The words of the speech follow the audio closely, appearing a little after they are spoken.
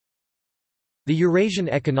The Eurasian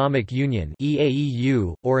Economic Union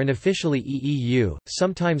 (EAEU), or unofficially EEU,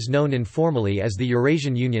 sometimes known informally as the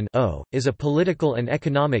Eurasian Union (O), is a political and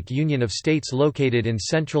economic union of states located in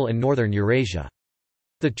Central and Northern Eurasia.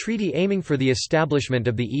 The treaty aiming for the establishment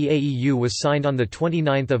of the EAEU was signed on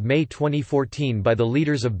 29 May 2014 by the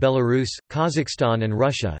leaders of Belarus, Kazakhstan and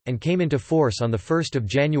Russia, and came into force on 1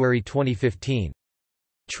 January 2015.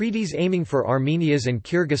 Treaties aiming for Armenia's and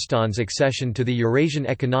Kyrgyzstan's accession to the Eurasian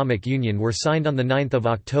Economic Union were signed on 9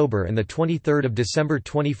 October and 23 December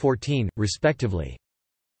 2014, respectively.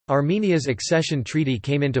 Armenia's accession treaty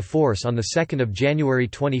came into force on 2 January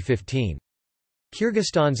 2015.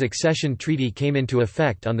 Kyrgyzstan's accession treaty came into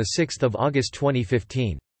effect on 6 August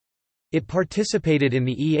 2015. It participated in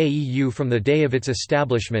the EAEU from the day of its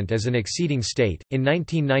establishment as an acceding state. In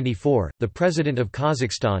 1994, the president of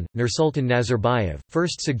Kazakhstan, Nursultan Nazarbayev,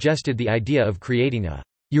 first suggested the idea of creating a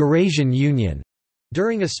Eurasian Union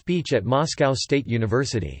during a speech at Moscow State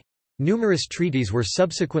University. Numerous treaties were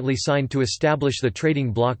subsequently signed to establish the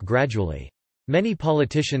trading bloc gradually. Many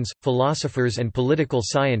politicians, philosophers and political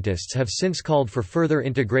scientists have since called for further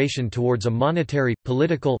integration towards a monetary,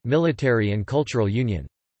 political, military and cultural union.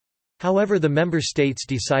 However, the member states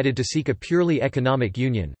decided to seek a purely economic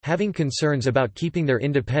union, having concerns about keeping their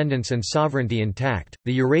independence and sovereignty intact.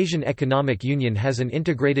 The Eurasian Economic Union has an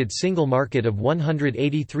integrated single market of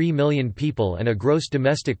 183 million people and a gross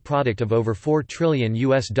domestic product of over $4 trillion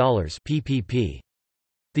 (PPP).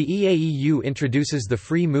 The EAEU introduces the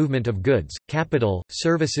free movement of goods, capital,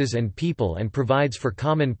 services and people and provides for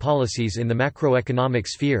common policies in the macroeconomic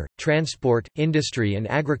sphere, transport, industry and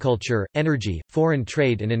agriculture, energy, foreign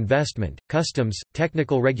trade and investment, customs,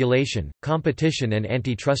 technical regulation, competition and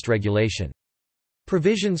antitrust regulation.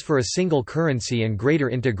 Provisions for a single currency and greater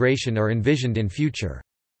integration are envisioned in future.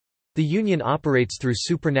 The Union operates through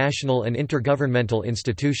supranational and intergovernmental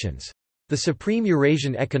institutions. The Supreme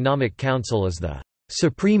Eurasian Economic Council is the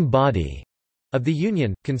supreme body of the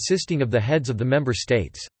Union, consisting of the heads of the member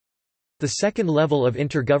states. The second level of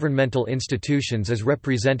intergovernmental institutions is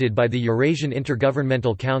represented by the Eurasian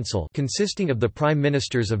Intergovernmental Council, consisting of the prime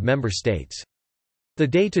ministers of member states. The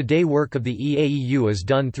day-to-day work of the EAEU is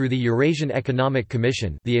done through the Eurasian Economic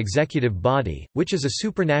Commission, the executive body, which is a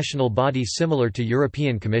supranational body similar to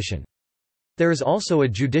European Commission. There is also a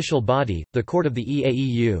judicial body, the Court of the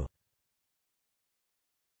EAEU.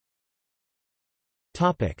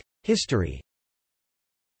 History.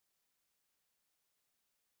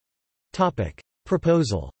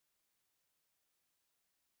 Proposal.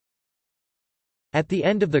 At the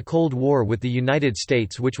end of the Cold War with the United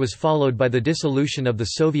States, which was followed by the dissolution of the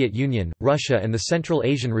Soviet Union, Russia and the Central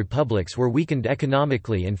Asian republics were weakened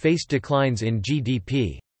economically and faced declines in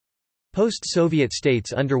GDP. Post-Soviet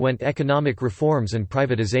states underwent economic reforms and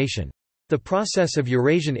privatization. The process of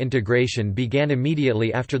Eurasian integration began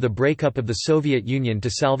immediately after the breakup of the Soviet Union to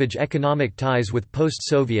salvage economic ties with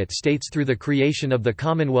post-Soviet states through the creation of the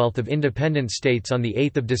Commonwealth of Independent States on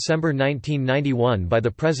 8 December 1991 by the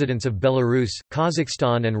presidents of Belarus,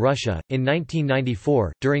 Kazakhstan and Russia. In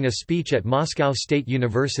 1994, during a speech at Moscow State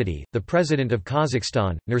University, the president of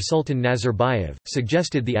Kazakhstan, Nursultan Nazarbayev,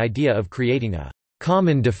 suggested the idea of creating a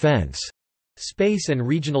common defense space and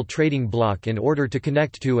regional trading bloc in order to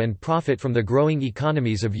connect to and profit from the growing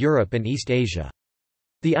economies of Europe and East Asia.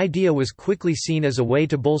 The idea was quickly seen as a way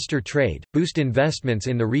to bolster trade, boost investments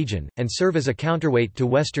in the region, and serve as a counterweight to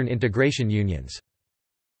Western integration unions.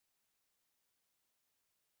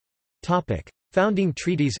 Founding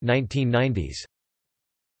treaties 1990s.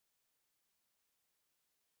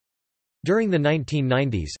 During the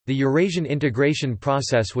 1990s, the Eurasian integration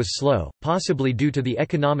process was slow, possibly due to the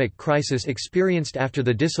economic crisis experienced after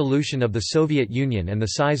the dissolution of the Soviet Union and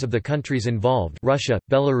the size of the countries involved. Russia,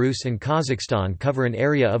 Belarus and Kazakhstan cover an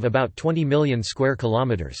area of about 20 million square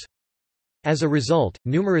kilometers. As a result,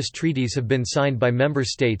 numerous treaties have been signed by member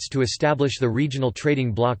states to establish the regional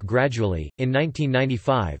trading bloc gradually. In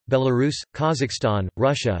 1995, Belarus, Kazakhstan,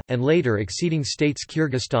 Russia, and later acceding states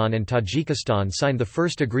Kyrgyzstan and Tajikistan signed the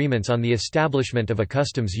first agreements on the establishment of a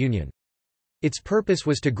customs union. Its purpose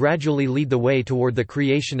was to gradually lead the way toward the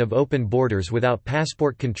creation of open borders without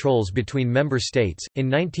passport controls between member states.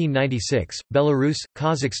 In 1996, Belarus,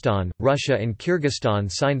 Kazakhstan, Russia, and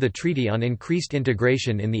Kyrgyzstan signed the Treaty on Increased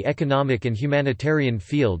Integration in the Economic and Humanitarian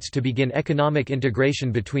Fields to begin economic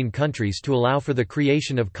integration between countries to allow for the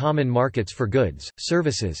creation of common markets for goods,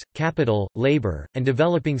 services, capital, labor, and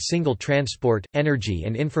developing single transport, energy,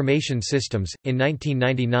 and information systems. In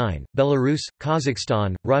 1999, Belarus,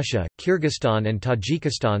 Kazakhstan, Russia, Kyrgyzstan, Kyrgyzstan and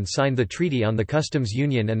Tajikistan signed the Treaty on the Customs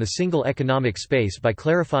Union and the Single Economic Space by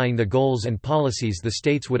clarifying the goals and policies the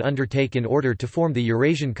states would undertake in order to form the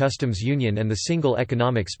Eurasian Customs Union and the Single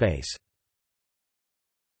Economic Space.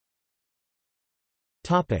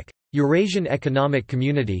 Eurasian Economic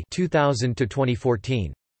Community 2000 to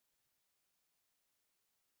 2014.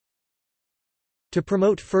 To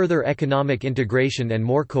promote further economic integration and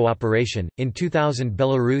more cooperation, in 2000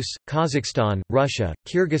 Belarus, Kazakhstan, Russia,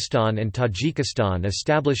 Kyrgyzstan and Tajikistan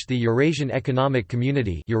established the Eurasian Economic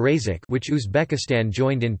Community which Uzbekistan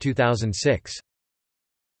joined in 2006.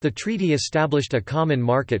 The treaty established a common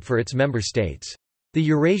market for its member states. The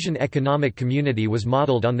Eurasian Economic Community was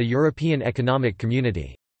modeled on the European Economic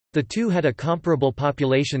Community. The two had a comparable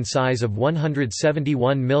population size of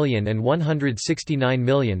 171 million and 169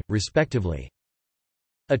 million, respectively.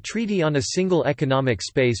 A treaty on a single economic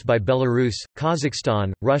space by Belarus,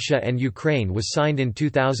 Kazakhstan, Russia and Ukraine was signed in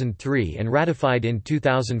 2003 and ratified in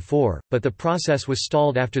 2004, but the process was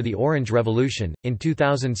stalled after the Orange Revolution. In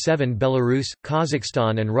 2007, Belarus,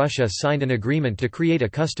 Kazakhstan and Russia signed an agreement to create a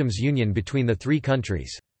customs union between the three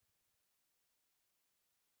countries.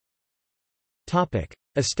 Topic: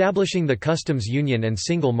 Establishing the customs union and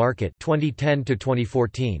single market 2010 to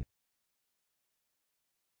 2014.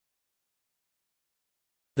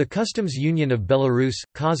 The Customs Union of Belarus,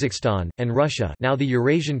 Kazakhstan, and Russia, now the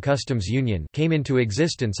Eurasian Customs Union, came into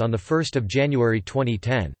existence on 1 January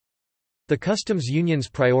 2010. The customs union's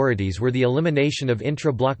priorities were the elimination of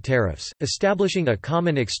intra-bloc tariffs, establishing a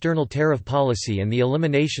common external tariff policy and the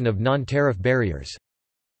elimination of non-tariff barriers.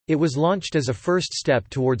 It was launched as a first step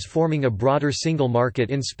towards forming a broader single market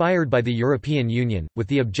inspired by the European Union, with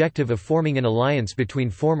the objective of forming an alliance between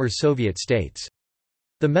former Soviet states.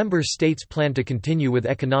 The member states planned to continue with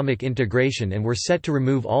economic integration and were set to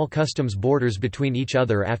remove all customs borders between each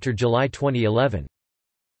other after July 2011.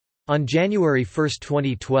 On January 1,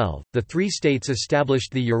 2012, the three states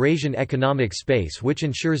established the Eurasian Economic Space, which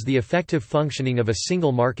ensures the effective functioning of a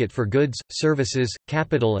single market for goods, services,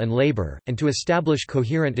 capital and labor, and to establish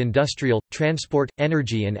coherent industrial, transport,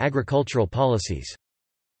 energy and agricultural policies.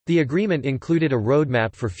 The agreement included a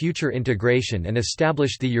roadmap for future integration and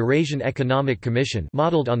established the Eurasian Economic Commission,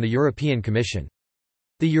 modeled on the European Commission.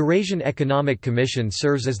 The Eurasian Economic Commission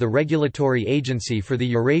serves as the regulatory agency for the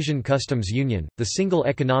Eurasian Customs Union, the Single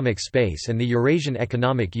Economic Space and the Eurasian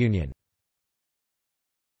Economic Union.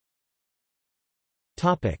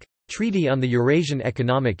 Treaty on the Eurasian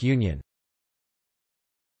Economic Union.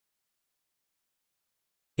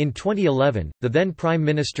 In 2011, the then Prime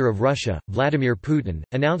Minister of Russia, Vladimir Putin,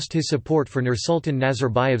 announced his support for Nursultan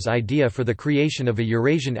Nazarbayev's idea for the creation of a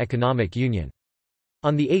Eurasian Economic Union.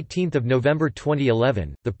 On 18 November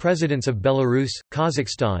 2011, the presidents of Belarus,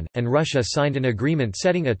 Kazakhstan, and Russia signed an agreement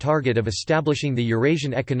setting a target of establishing the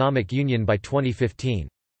Eurasian Economic Union by 2015.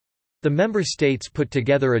 The member states put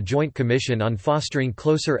together a joint commission on fostering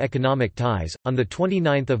closer economic ties. On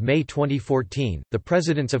 29 May 2014, the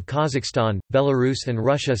presidents of Kazakhstan, Belarus and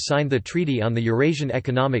Russia signed the Treaty on the Eurasian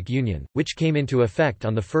Economic Union, which came into effect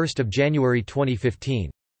on 1 January 2015.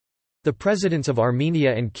 The presidents of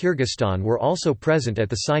Armenia and Kyrgyzstan were also present at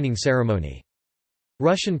the signing ceremony.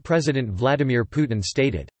 Russian President Vladimir Putin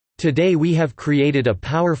stated, "Today we have created a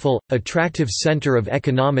powerful, attractive center of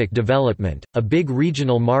economic development, a big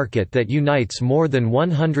regional market that unites more than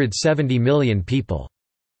 170 million people."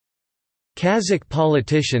 Kazakh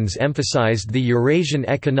politicians emphasized the Eurasian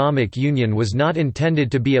Economic Union was not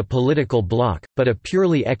intended to be a political bloc, but a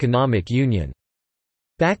purely economic union.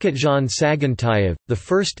 Bakatjan Sagantayev, the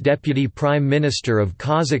first deputy prime minister of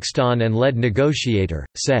Kazakhstan and lead negotiator,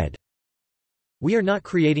 said, "We are not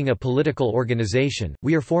creating a political organization,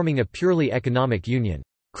 we are forming a purely economic union."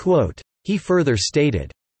 He further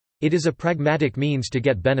stated, "It is a pragmatic means to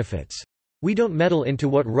get benefits. We don't meddle into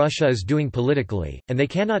what Russia is doing politically, and they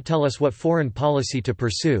cannot tell us what foreign policy to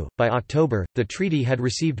pursue." By October, the treaty had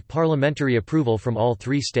received parliamentary approval from all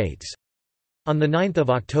three states. On 9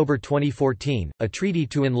 October 2014, a treaty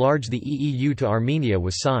to enlarge the EEU to Armenia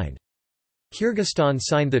was signed. Kyrgyzstan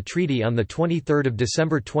signed the treaty on 23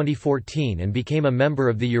 December 2014 and became a member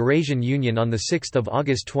of the Eurasian Union on 6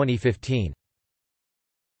 August 2015.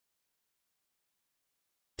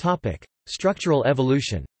 Structural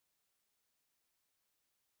evolution.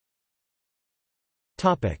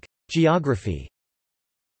 Geography.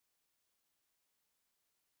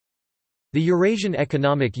 The Eurasian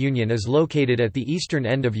Economic Union is located at the eastern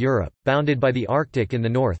end of Europe, bounded by the Arctic in the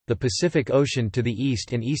north, the Pacific Ocean to the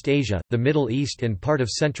east and East Asia, the Middle East and part of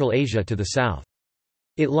Central Asia to the south.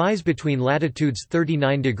 It lies between latitudes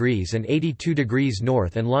 39 degrees and 82 degrees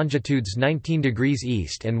north and longitudes 19 degrees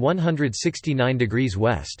east and 169 degrees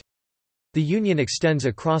west. The Union extends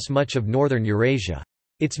across much of northern Eurasia.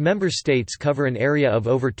 Its member states cover an area of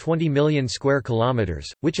over 20 million square kilometers,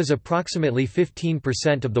 which is approximately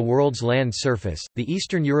 15% of the world's land surface. The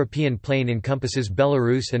Eastern European plain encompasses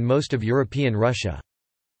Belarus and most of European Russia.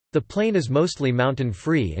 The plain is mostly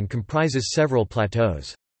mountain-free and comprises several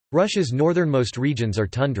plateaus. Russia's northernmost regions are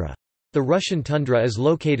tundra. The Russian tundra is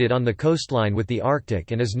located on the coastline with the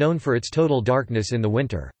Arctic and is known for its total darkness in the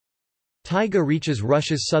winter. Taiga reaches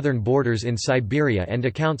Russia's southern borders in Siberia and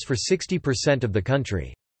accounts for 60% of the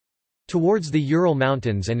country. Towards the Ural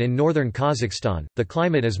Mountains and in northern Kazakhstan, the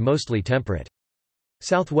climate is mostly temperate.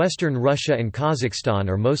 Southwestern Russia and Kazakhstan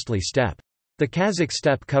are mostly steppe. The Kazakh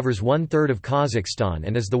steppe covers one-third of Kazakhstan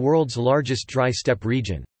and is the world's largest dry steppe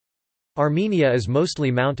region. Armenia is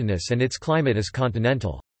mostly mountainous and its climate is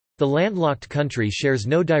continental. The landlocked country shares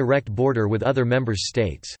no direct border with other member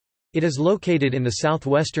states. It is located in the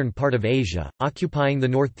southwestern part of Asia, occupying the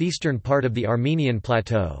northeastern part of the Armenian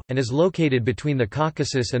Plateau, and is located between the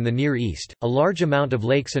Caucasus and the Near East. A large amount of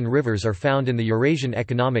lakes and rivers are found in the Eurasian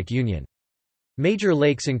Economic Union. Major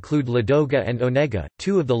lakes include Ladoga and Onega,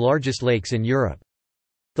 two of the largest lakes in Europe.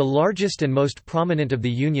 The largest and most prominent of the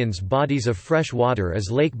Union's bodies of fresh water is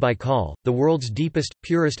Lake Baikal, the world's deepest,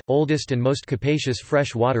 purest, oldest and most capacious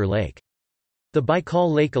fresh-water lake. The Baikal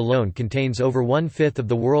Lake alone contains over one-fifth of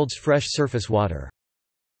the world's fresh surface water.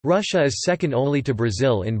 Russia is second only to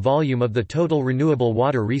Brazil in volume of the total renewable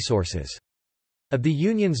water resources. Of the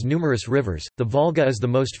Union's numerous rivers, the Volga is the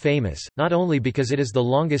most famous, not only because it is the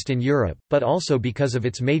longest in Europe, but also because of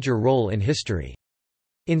its major role in history.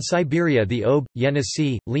 In Siberia the Ob,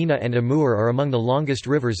 Yenisei, Lena and Amur are among the longest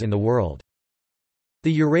rivers in the world.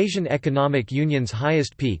 The Eurasian Economic Union's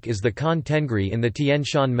highest peak is the Khan Tengri in the Tian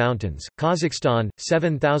Shan Mountains, Kazakhstan,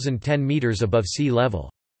 7,010 meters above sea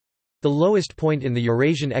level. The lowest point in the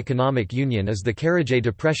Eurasian Economic Union is the Karachay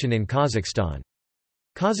Depression in Kazakhstan.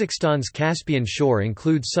 Kazakhstan's Caspian shore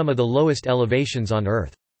includes some of the lowest elevations on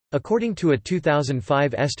Earth. According to a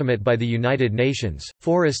 2005 estimate by the United Nations,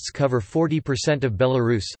 forests cover 40% of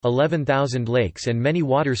Belarus, 11,000 lakes and many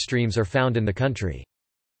water streams are found in the country.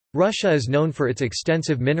 Russia is known for its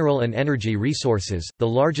extensive mineral and energy resources, the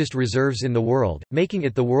largest reserves in the world, making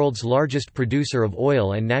it the world's largest producer of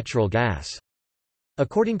oil and natural gas.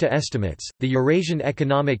 According to estimates, the Eurasian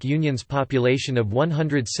Economic Union's population of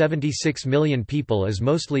 176 million people is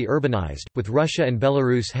mostly urbanized, with Russia and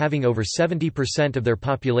Belarus having over 70% of their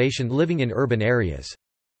population living in urban areas.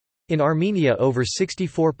 In Armenia over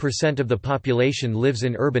 64% of the population lives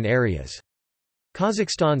in urban areas.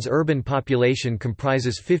 Kazakhstan's urban population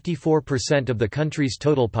comprises 54% of the country's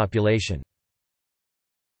total population.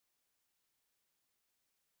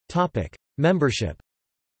 Membership.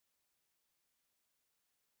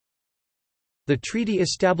 The treaty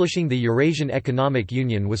establishing the Eurasian Economic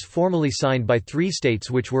Union was formally signed by three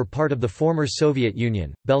states which were part of the former Soviet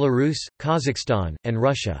Union: Belarus, Kazakhstan, and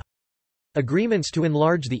Russia. Agreements to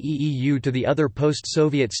enlarge the EEU to the other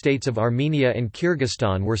post-Soviet states of Armenia and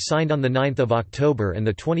Kyrgyzstan were signed on 9 October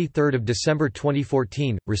and 23 December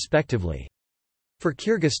 2014, respectively. For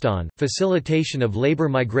Kyrgyzstan, facilitation of labor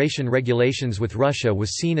migration regulations with Russia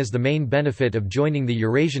was seen as the main benefit of joining the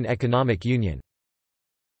Eurasian Economic Union.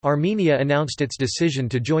 Armenia announced its decision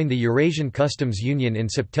to join the Eurasian Customs Union in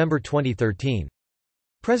September 2013.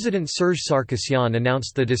 President Serge Sarkisyan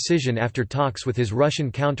announced the decision after talks with his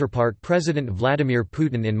Russian counterpart President Vladimir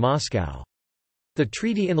Putin in Moscow. The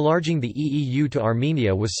treaty enlarging the EEU to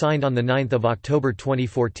Armenia was signed on 9 October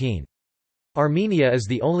 2014. Armenia is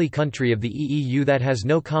the only country of the EEU that has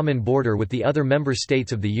no common border with the other member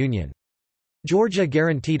states of the Union. Georgia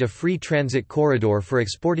guaranteed a free transit corridor for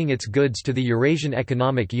exporting its goods to the Eurasian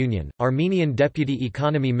Economic Union. Armenian Deputy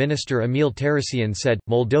Economy Minister Emil Teresian said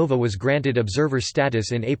Moldova was granted observer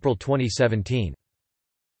status in April 2017.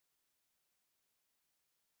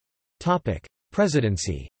 Topic: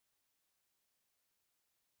 Presidency.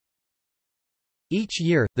 Each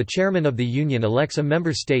year, the chairman of the Union elects a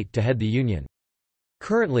member state to head the Union.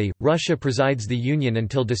 Currently, Russia presides the Union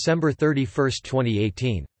until December 31,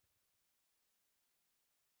 2018.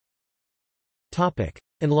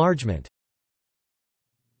 Enlargement.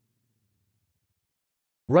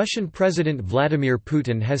 Russian President Vladimir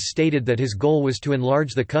Putin has stated that his goal was to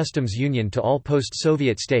enlarge the customs union to all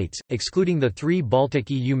post-Soviet states, excluding the 3 Baltic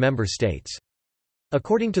EU member states.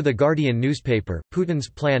 According to The Guardian newspaper, Putin's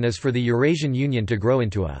plan is for the Eurasian Union to grow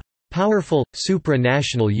into a powerful,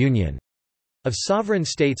 supranational union. Of sovereign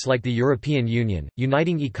states like the European Union,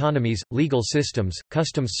 uniting economies, legal systems,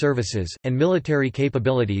 customs services, and military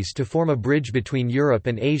capabilities to form a bridge between Europe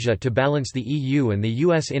and Asia to balance the EU and the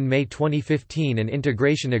US. In May 2015, an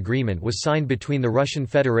integration agreement was signed between the Russian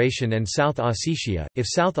Federation and South Ossetia. If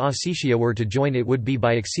South Ossetia were to join, it would be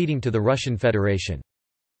by acceding to the Russian Federation.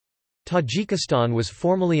 Tajikistan was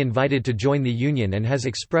formally invited to join the Union and has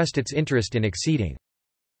expressed its interest in acceding.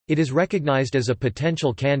 It is recognized as a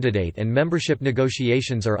potential candidate and membership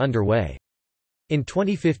negotiations are underway. In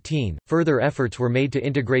 2015, further efforts were made to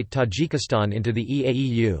integrate Tajikistan into the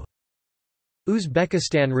EAEU.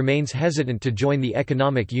 Uzbekistan remains hesitant to join the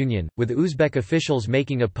Economic Union, with Uzbek officials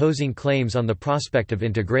making opposing claims on the prospect of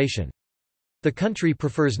integration. The country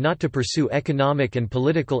prefers not to pursue economic and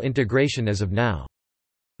political integration as of now.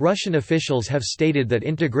 Russian officials have stated that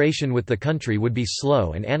integration with the country would be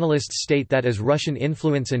slow, and analysts state that as Russian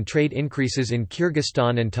influence and trade increases in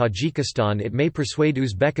Kyrgyzstan and Tajikistan, it may persuade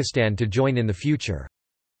Uzbekistan to join in the future.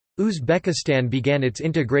 Uzbekistan began its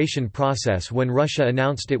integration process when Russia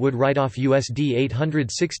announced it would write off USD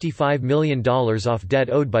 $865 million off debt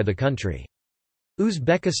owed by the country.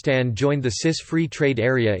 Uzbekistan joined the CIS Free Trade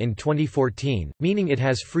Area in 2014, meaning it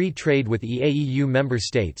has free trade with EAEU member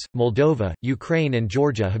states. Moldova, Ukraine, and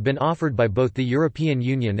Georgia have been offered by both the European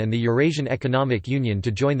Union and the Eurasian Economic Union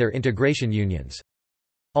to join their integration unions.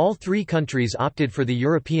 All three countries opted for the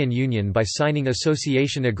European Union by signing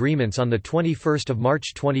association agreements on 21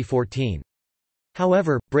 March 2014.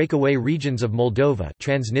 However, breakaway regions of Moldova,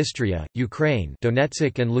 Transnistria, Ukraine,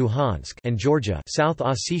 Donetsk and Luhansk, and Georgia, South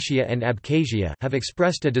Ossetia and Abkhazia, have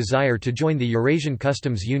expressed a desire to join the Eurasian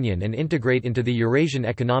Customs Union and integrate into the Eurasian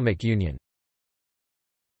Economic Union.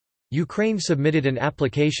 Ukraine submitted an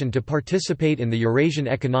application to participate in the Eurasian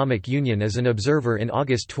Economic Union as an observer in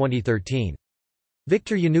August 2013.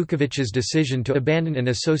 Viktor Yanukovych's decision to abandon an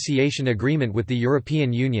association agreement with the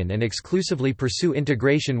European Union and exclusively pursue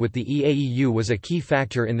integration with the EAEU was a key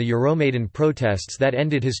factor in the Euromaidan protests that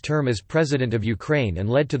ended his term as president of Ukraine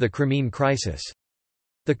and led to the Crimean crisis.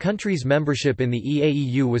 The country's membership in the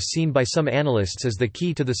EAEU was seen by some analysts as the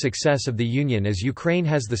key to the success of the Union, as Ukraine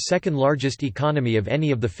has the second largest economy of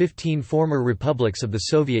any of the 15 former republics of the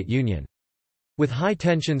Soviet Union. With high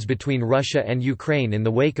tensions between Russia and Ukraine in the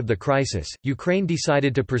wake of the crisis, Ukraine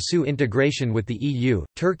decided to pursue integration with the EU.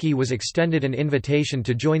 Turkey was extended an invitation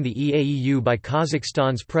to join the EAEU by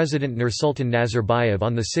Kazakhstan's President Nursultan Nazarbayev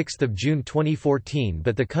on 6 June 2014,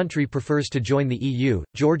 but the country prefers to join the EU.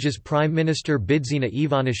 Georgia's Prime Minister Bidzina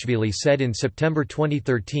Ivanishvili said in September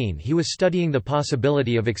 2013 he was studying the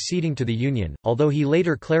possibility of acceding to the Union, although he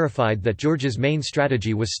later clarified that Georgia's main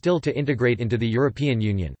strategy was still to integrate into the European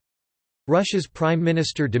Union. Russia's Prime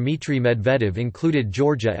Minister Dmitry Medvedev included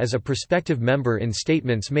Georgia as a prospective member in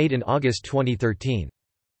statements made in August 2013.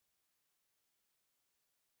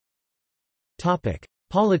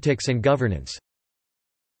 Politics and governance.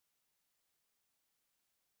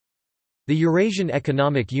 The Eurasian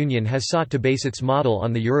Economic Union has sought to base its model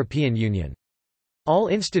on the European Union. All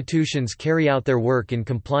institutions carry out their work in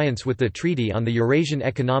compliance with the Treaty on the Eurasian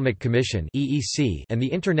Economic Commission (EEC) and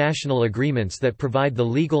the international agreements that provide the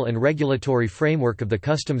legal and regulatory framework of the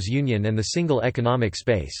customs union and the single economic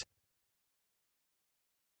space.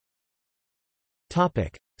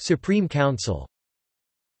 Topic: Supreme Council.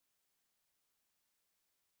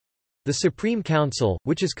 The Supreme Council,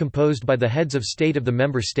 which is composed by the heads of state of the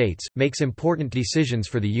member states, makes important decisions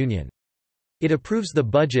for the Union. It approves the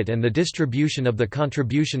budget and the distribution of the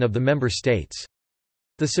contribution of the member states.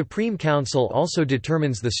 The Supreme Council also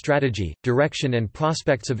determines the strategy, direction and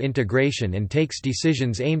prospects of integration and takes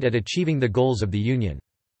decisions aimed at achieving the goals of the Union.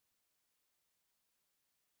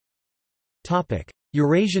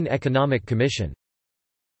 Eurasian Economic Commission.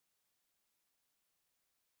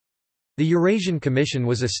 The Eurasian Commission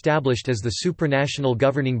was established as the supranational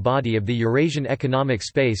governing body of the Eurasian economic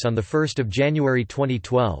space on 1 January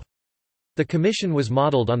 2012. The Commission was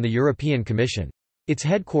modeled on the European Commission. Its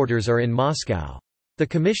headquarters are in Moscow. The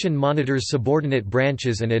Commission monitors subordinate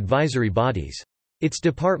branches and advisory bodies. Its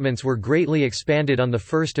departments were greatly expanded on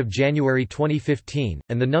 1 January 2015,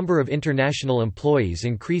 and the number of international employees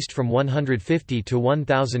increased from 150 to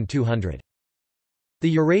 1,200. The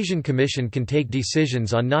Eurasian Commission can take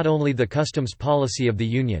decisions on not only the customs policy of the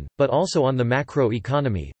Union, but also on the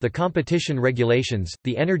macro-economy, the competition regulations,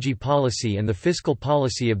 the energy policy and the fiscal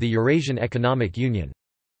policy of the Eurasian Economic Union.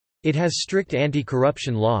 It has strict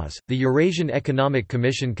anti-corruption laws. The Eurasian Economic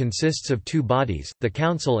Commission consists of two bodies, the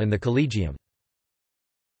Council and the Collegium.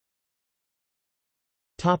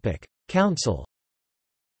 Council.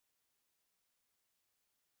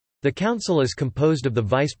 The Council is composed of the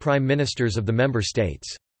Vice Prime Ministers of the member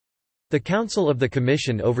states. The Council of the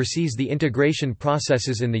Commission oversees the integration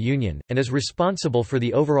processes in the Union, and is responsible for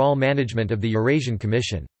the overall management of the Eurasian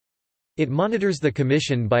Commission. It monitors the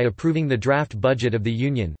Commission by approving the draft budget of the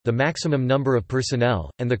Union, the maximum number of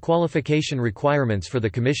personnel, and the qualification requirements for the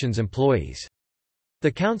Commission's employees.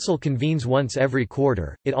 The Council convenes once every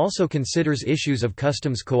quarter. It also considers issues of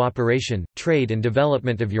customs cooperation, trade and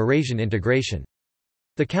development of Eurasian integration.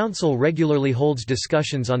 The Council regularly holds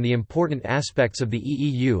discussions on the important aspects of the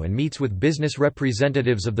EEU and meets with business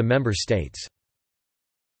representatives of the member states.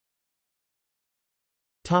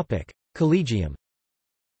 Collegium.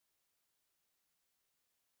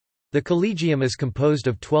 The Collegium is composed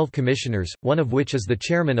of 12 commissioners, one of which is the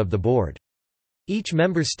chairman of the board. Each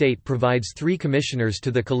member state provides 3 commissioners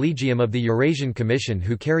to the Collegium of the Eurasian Commission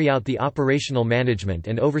who carry out the operational management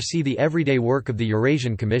and oversee the everyday work of the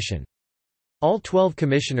Eurasian Commission. All 12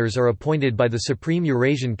 commissioners are appointed by the Supreme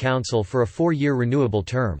Eurasian Council for a 4-year renewable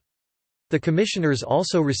term. The commissioners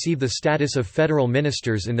also receive the status of federal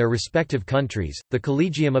ministers in their respective countries. The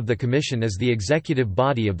Collegium of the Commission is the executive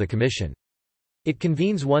body of the Commission. It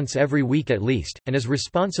convenes once every week at least, and is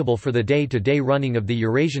responsible for the day-to-day running of the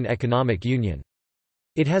Eurasian Economic Union.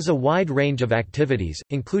 It has a wide range of activities,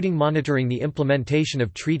 including monitoring the implementation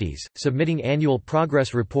of treaties, submitting annual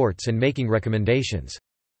progress reports and making recommendations.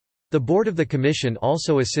 The Board of the Commission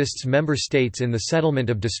also assists member states in the settlement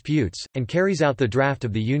of disputes, and carries out the draft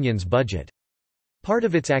of the Union's budget. Part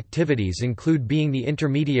of its activities include being the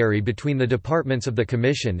intermediary between the departments of the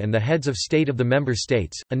Commission and the heads of state of the member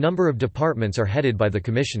states. A number of departments are headed by the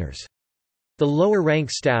commissioners. The lower rank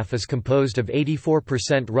staff is composed of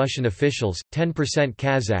 84% Russian officials, 10%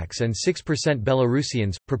 Kazakhs, and 6%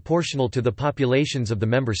 Belarusians, proportional to the populations of the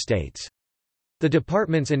member states. The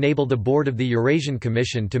departments enable the Board of the Eurasian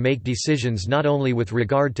Commission to make decisions not only with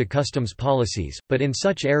regard to customs policies, but in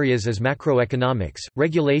such areas as macroeconomics,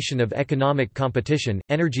 regulation of economic competition,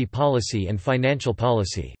 energy policy and financial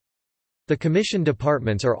policy. The Commission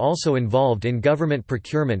departments are also involved in government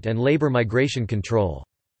procurement and labor migration control.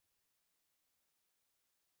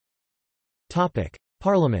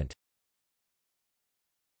 Parliament.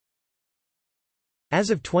 As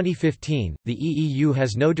of 2015, the EEU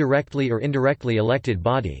has no directly or indirectly elected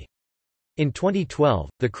body. In 2012,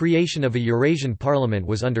 the creation of a Eurasian Parliament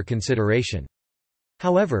was under consideration.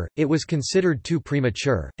 However, it was considered too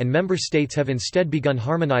premature, and member states have instead begun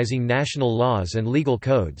harmonizing national laws and legal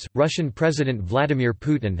codes. Russian President Vladimir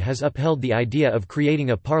Putin has upheld the idea of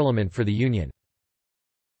creating a parliament for the Union.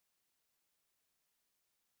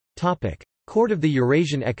 Topic: Court of the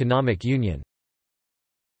Eurasian Economic Union.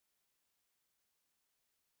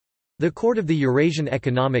 The Court of the Eurasian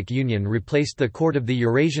Economic Union replaced the Court of the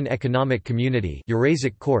Eurasian Economic Community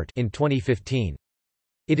Eurasic Court in 2015.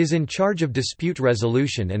 It is in charge of dispute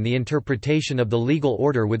resolution and the interpretation of the legal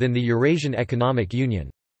order within the Eurasian Economic Union.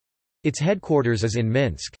 Its headquarters is in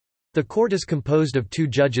Minsk. The court is composed of 2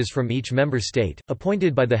 judges from each member state,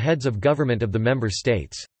 appointed by the heads of government of the member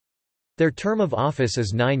states. Their term of office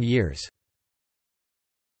is 9 years.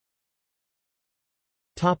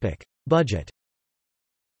 Budget.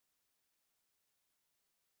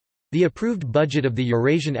 The approved budget of the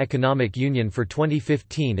Eurasian Economic Union for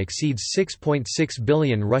 2015 exceeds 6.6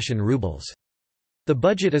 billion Russian rubles. The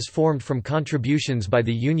budget is formed from contributions by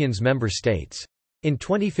the Union's member states. In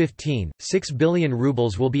 2015, 6 billion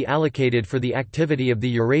rubles will be allocated for the activity of the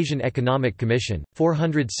Eurasian Economic Commission,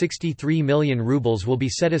 463 million rubles will be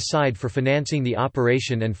set aside for financing the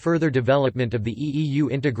operation and further development of the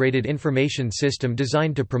EEU Integrated Information System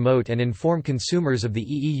designed to promote and inform consumers of the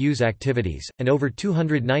EEU's activities, and over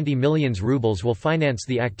 290 million rubles will finance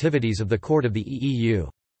the activities of the Court of the EEU.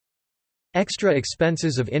 Extra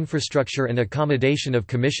expenses of infrastructure and accommodation of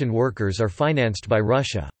Commission workers are financed by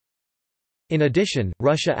Russia. In addition,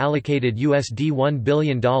 Russia allocated $1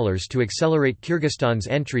 billion to accelerate Kyrgyzstan's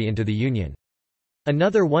entry into the Union.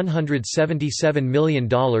 Another $177 million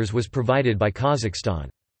was provided by Kazakhstan.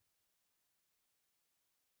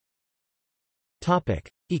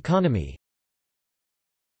 Economy.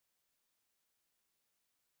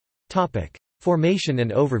 Formation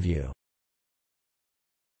and overview.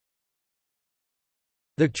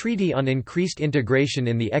 The Treaty on Increased Integration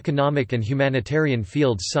in the Economic and Humanitarian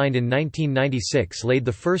Fields signed in 1996 laid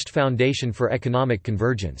the first foundation for economic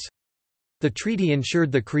convergence. The treaty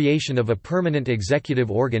ensured the creation of a permanent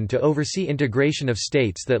executive organ to oversee integration of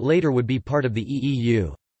states that later would be part of the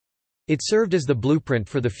EEU. It served as the blueprint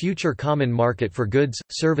for the future common market for goods,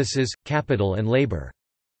 services, capital and labor.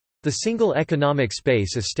 The single economic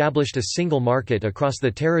space established a single market across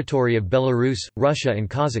the territory of Belarus, Russia and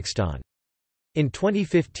Kazakhstan. In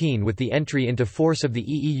 2015, with the entry into force of the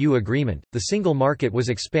EEU agreement, the single market was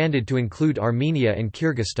expanded to include Armenia and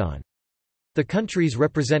Kyrgyzstan. The countries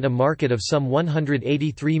represent a market of some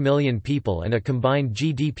 183 million people and a combined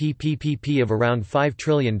GDP PPP of around $5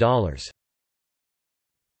 trillion.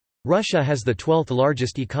 Russia has the 12th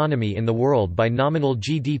largest economy in the world by nominal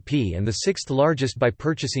GDP and the 6th largest by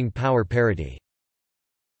purchasing power parity.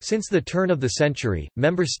 Since the turn of the century,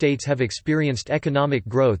 member states have experienced economic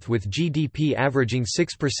growth with GDP averaging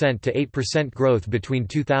 6% to 8% growth between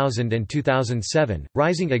 2000 and 2007,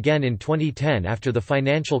 rising again in 2010 after the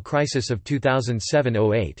financial crisis of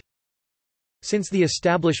 2007–08. Since the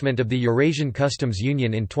establishment of the Eurasian Customs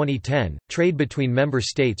Union in 2010, trade between member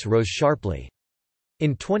states rose sharply.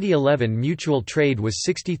 In 2011, mutual trade was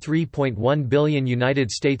 $63.1 billion,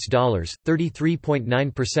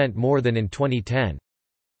 33.9% more than in 2010.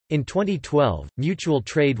 In 2012, mutual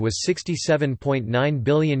trade was $67.9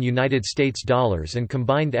 billion and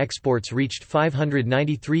combined exports reached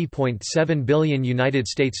 $593.7 billion,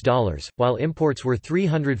 while imports were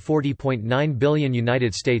 $340.9 billion.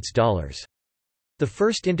 The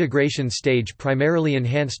first integration stage primarily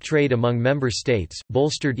enhanced trade among member states,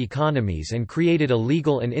 bolstered economies and created a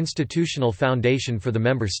legal and institutional foundation for the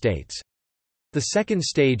member states. The second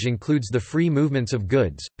stage includes the free movements of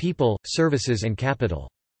goods, people, services and capital.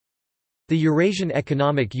 The Eurasian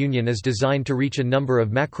Economic Union is designed to reach a number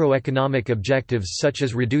of macroeconomic objectives such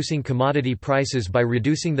as reducing commodity prices by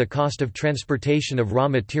reducing the cost of transportation of raw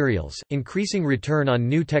materials, increasing return on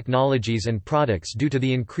new technologies and products due to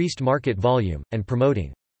the increased market volume, and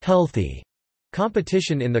promoting healthy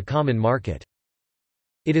competition in the common market.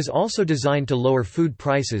 It is also designed to lower food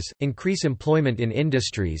prices, increase employment in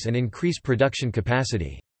industries and increase production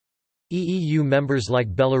capacity. EEU members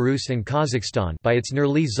like Belarus and Kazakhstan, by its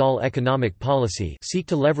Nurli-Zal economic policy, seek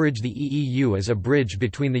to leverage the EEU as a bridge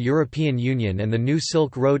between the European Union and the new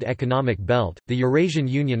Silk Road economic belt. The Eurasian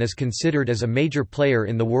Union is considered as a major player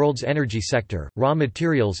in the world's energy sector, raw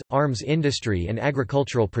materials, arms industry and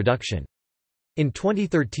agricultural production. In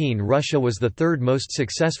 2013, Russia was the third most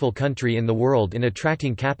successful country in the world in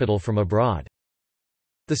attracting capital from abroad.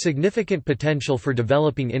 The significant potential for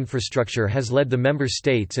developing infrastructure has led the member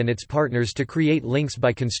states and its partners to create links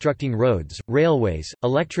by constructing roads, railways,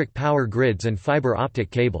 electric power grids and fiber optic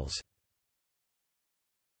cables.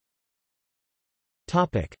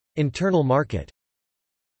 Internal market.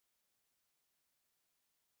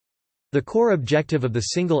 The core objective of the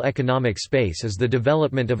single economic space is the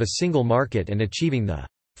development of a single market and achieving the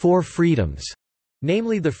four freedoms,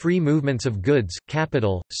 namely the free movements of goods,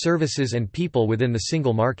 capital, services and people within the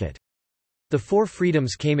single market. The four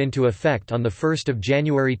freedoms came into effect on 1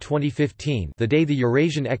 January 2015, the day the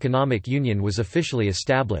Eurasian Economic Union was officially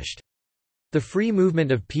established. The free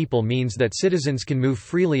movement of people means that citizens can move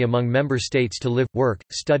freely among member states to live, work,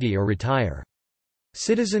 study or retire.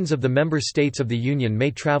 Citizens of the member states of the Union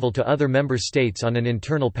may travel to other member states on an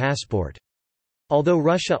internal passport. Although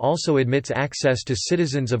Russia also admits access to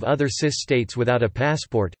citizens of other CIS states without a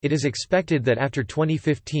passport, it is expected that after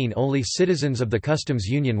 2015 only citizens of the customs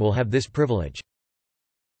union will have this privilege.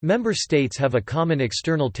 Member states have a common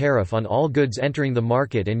external tariff on all goods entering the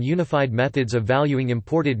market and unified methods of valuing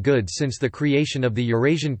imported goods since the creation of the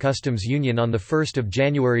Eurasian Customs Union on 1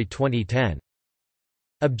 January 2010.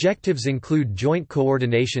 Objectives include joint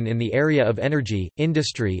coordination in the area of energy,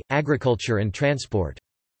 industry, agriculture and transport.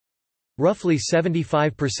 Roughly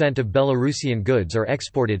 75% of Belarusian goods are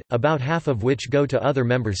exported, about half of which go to other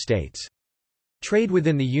member states. Trade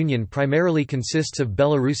within the Union primarily consists of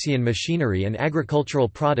Belarusian machinery and agricultural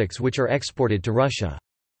products which are exported to Russia.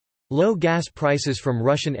 Low gas prices from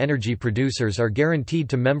Russian energy producers are guaranteed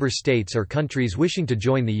to member states or countries wishing to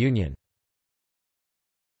join the Union.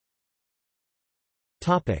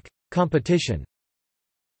 Competition.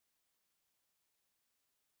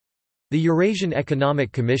 The Eurasian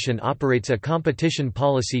Economic Commission operates a competition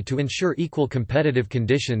policy to ensure equal competitive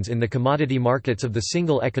conditions in the commodity markets of the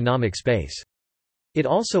single economic space. It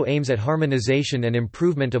also aims at harmonization and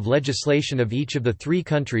improvement of legislation of each of the three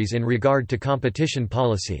countries in regard to competition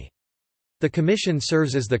policy. The Commission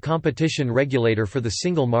serves as the competition regulator for the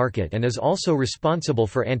single market and is also responsible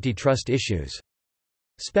for antitrust issues.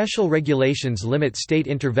 Special regulations limit state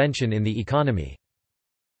intervention in the economy.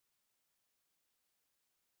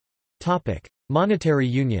 Monetary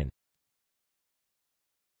union.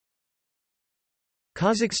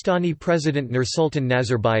 Kazakhstani President Nursultan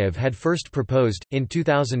Nazarbayev had first proposed, in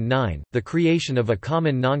 2009, the creation of a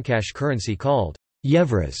common non-cash currency called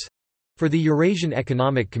Yevros for the Eurasian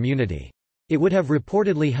Economic Community. It would have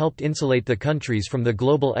reportedly helped insulate the countries from the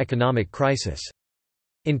global economic crisis.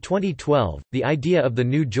 In 2012, the idea of the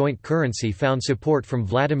new joint currency found support from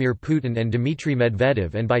Vladimir Putin and Dmitry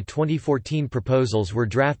Medvedev, and by 2014 proposals were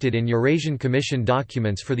drafted in Eurasian Commission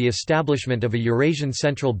documents for the establishment of a Eurasian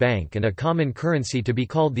Central Bank and a common currency to be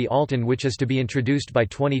called the Altan, which is to be introduced by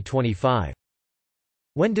 2025.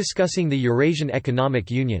 When discussing the Eurasian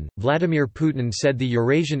Economic Union, Vladimir Putin said the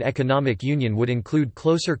Eurasian Economic Union would include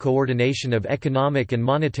closer coordination of economic and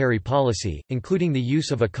monetary policy, including the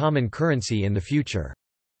use of a common currency in the future.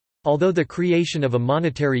 Although the creation of a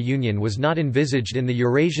monetary union was not envisaged in the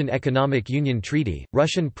Eurasian Economic Union Treaty,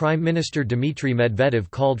 Russian Prime Minister Dmitry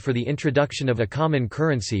Medvedev called for the introduction of a common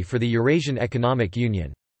currency for the Eurasian Economic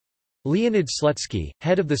Union. Leonid Slutsky,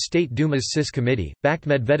 head of the State Duma's CIS committee, backed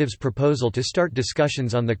Medvedev's proposal to start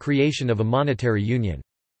discussions on the creation of a monetary union.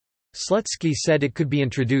 Slutsky said it could be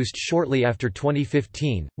introduced shortly after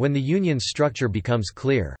 2015, when the union's structure becomes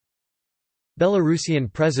clear.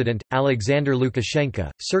 Belarusian President, Alexander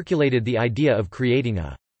Lukashenko, circulated the idea of creating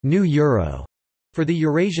a «new euro» for the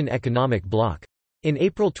Eurasian Economic Bloc. In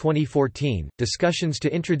April 2014, discussions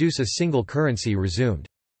to introduce a single currency resumed.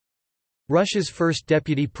 Russia's first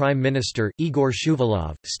deputy prime minister, Igor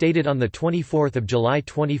Shuvalov, stated on 24 July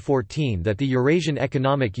 2014 that the Eurasian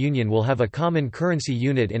Economic Union will have a common currency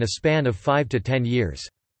unit in a span of 5 to 10 years.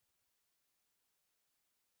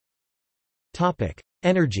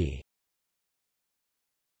 Energy.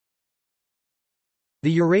 The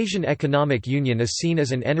Eurasian Economic Union is seen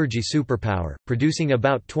as an energy superpower, producing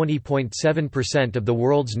about 20.7% of the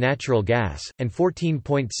world's natural gas, and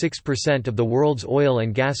 14.6% of the world's oil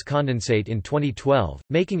and gas condensate in 2012,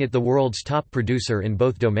 making it the world's top producer in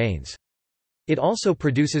both domains. It also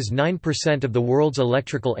produces 9% of the world's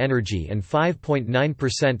electrical energy and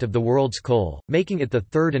 5.9% of the world's coal, making it the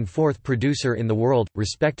third and fourth producer in the world,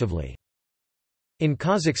 respectively. In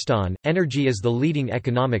Kazakhstan, energy is the leading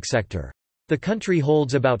economic sector. The country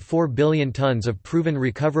holds about 4 billion tons of proven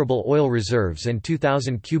recoverable oil reserves and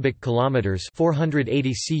 2,000 cubic kilometers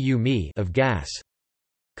 (480 cu-mi) of gas.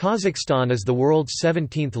 Kazakhstan is the world's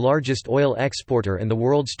 17th largest oil exporter and the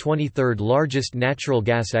world's 23rd largest natural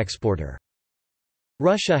gas exporter.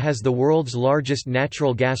 Russia has the world's largest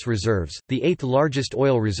natural gas reserves, the 8th largest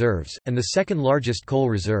oil reserves, and the 2nd largest coal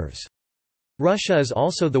reserves. Russia is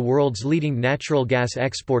also the world's leading natural gas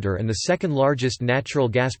exporter and the 2nd largest natural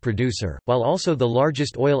gas producer, while also the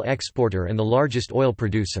largest oil exporter and the largest oil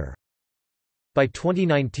producer. By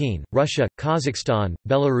 2019, Russia, Kazakhstan,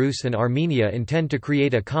 Belarus and Armenia intend to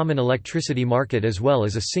create a common electricity market as well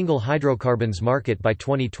as a single hydrocarbons market by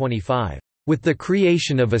 2025. With the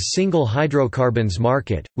creation of a single hydrocarbons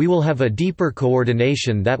market, we will have a deeper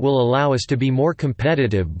coordination that will allow us to be more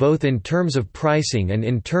competitive both in terms of pricing and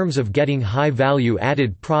in terms of getting high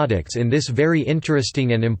value-added products in this very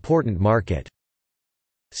interesting and important market,"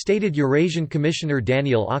 stated Eurasian Commissioner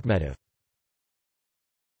Daniel Akhmetov.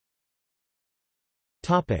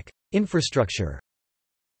 Infrastructure.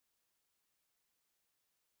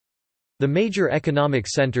 The major economic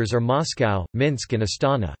centers are Moscow, Minsk and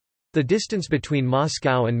Astana. The distance between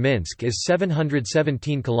Moscow and Minsk is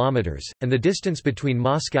 717 kilometers, and the distance between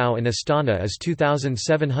Moscow and Astana is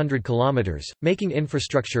 2,700 kilometers, making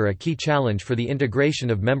infrastructure a key challenge for the integration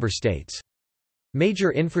of member states.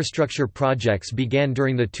 Major infrastructure projects began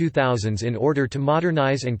during the 2000s in order to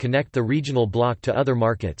modernize and connect the regional bloc to other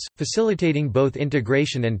markets, facilitating both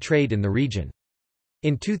integration and trade in the region.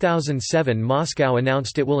 In 2007, Moscow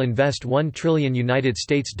announced it will invest $1 trillion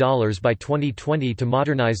by 2020 to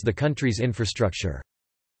modernize the country's infrastructure.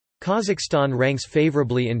 Kazakhstan ranks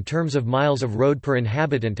favorably in terms of miles of road per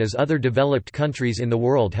inhabitant as other developed countries in the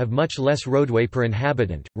world have much less roadway per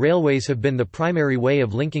inhabitant. Railways have been the primary way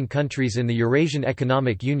of linking countries in the Eurasian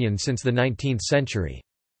Economic Union since the 19th century.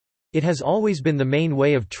 It has always been the main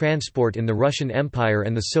way of transport in the Russian Empire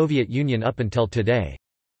and the Soviet Union up until today.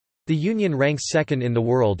 The Union ranks second in the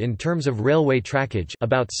world in terms of railway trackage,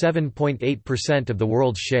 about 7.8% of the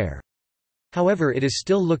world's share. However, it is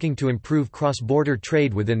still looking to improve cross-border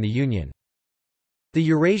trade within the Union. The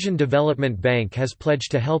Eurasian Development Bank has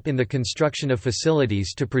pledged to help in the construction of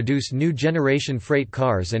facilities to produce new generation freight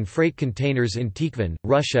cars and freight containers in Tikhvin,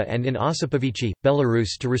 Russia and in Osipovichy,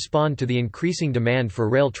 Belarus to respond to the increasing demand for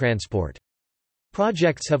rail transport.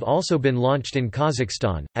 Projects have also been launched in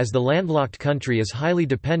Kazakhstan, as the landlocked country is highly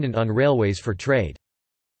dependent on railways for trade.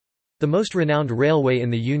 The most renowned railway in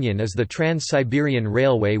the Union is the Trans-Siberian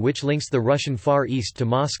Railway, which links the Russian Far East to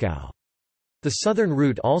Moscow. The southern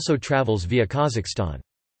route also travels via Kazakhstan.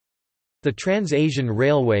 The Trans-Asian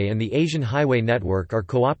Railway and the Asian Highway Network are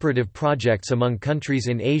cooperative projects among countries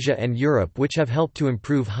in Asia and Europe which have helped to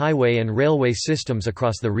improve highway and railway systems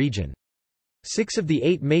across the region. 6 of the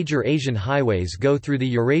 8 major Asian highways go through the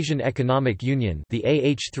Eurasian Economic Union, the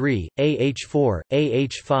AH3, AH4,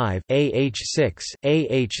 AH5, AH6,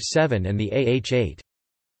 AH7 and the AH8.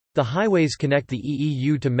 The highways connect the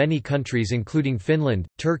EEU to many countries including Finland,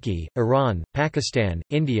 Turkey, Iran, Pakistan,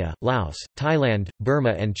 India, Laos, Thailand,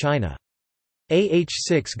 Burma and China.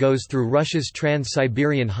 AH6 goes through Russia's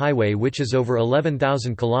Trans-Siberian Highway, which is over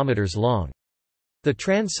 11,000 kilometers long. The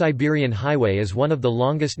Trans-Siberian Highway is one of the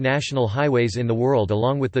longest national highways in the world,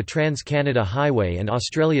 along with the Trans-Canada Highway and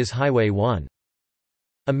Australia's Highway 1.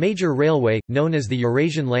 A major railway, known as the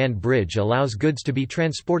Eurasian Land Bridge, allows goods to be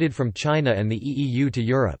transported from China and the EEU to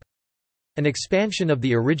Europe. An expansion of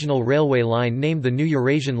the original railway line named the New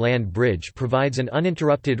Eurasian Land Bridge provides an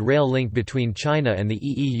uninterrupted rail link between China and the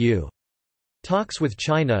EEU. Talks with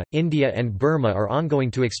China, India and Burma are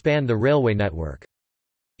ongoing to expand the railway network.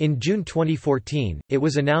 In June 2014, it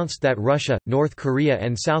was announced that Russia, North Korea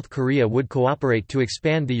and South Korea would cooperate to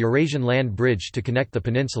expand the Eurasian Land Bridge to connect the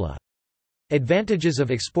peninsula. Advantages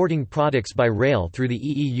of exporting products by rail through the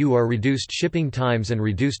EEU are reduced shipping times and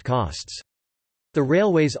reduced costs. The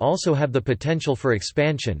railways also have the potential for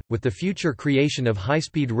expansion, with the future creation of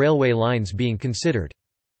high-speed railway lines being considered.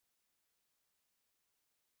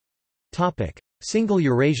 Single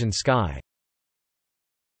Eurasian Sky.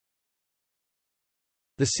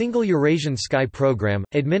 The Single Eurasian Sky Programme,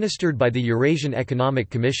 administered by the Eurasian Economic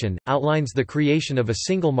Commission, outlines the creation of a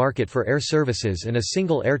single market for air services and a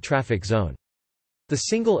single air traffic zone. The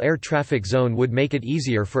single air traffic zone would make it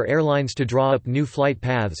easier for airlines to draw up new flight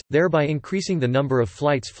paths, thereby increasing the number of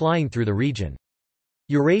flights flying through the region.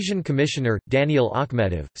 Eurasian Commissioner, Daniel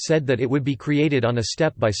Akhmedov, said that it would be created on a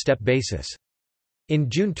step-by-step basis. In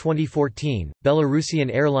June 2014,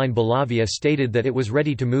 Belarusian airline Belavia stated that it was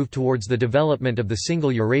ready to move towards the development of the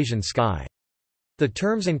Single Eurasian Sky. The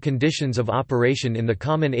terms and conditions of operation in the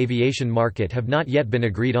common aviation market have not yet been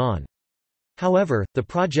agreed on. However, the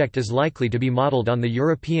project is likely to be modeled on the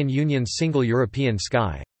European Union's Single European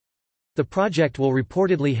Sky. The project will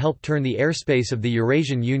reportedly help turn the airspace of the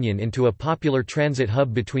Eurasian Union into a popular transit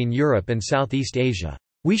hub between Europe and Southeast Asia.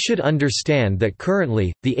 We should understand that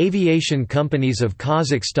currently, the aviation companies of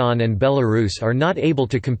Kazakhstan and Belarus are not able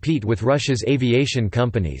to compete with Russia's aviation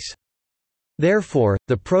companies. Therefore,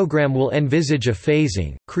 the program will envisage a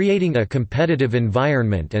phasing, creating a competitive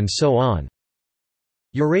environment and so on.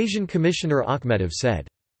 Eurasian Commissioner Akhmedov said.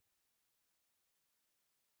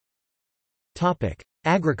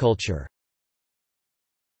 Agriculture.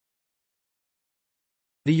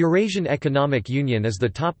 The Eurasian Economic Union is the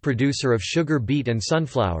top producer of sugar beet and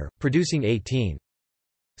sunflower, producing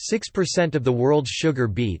 18.6% of the world's sugar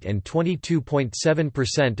beet and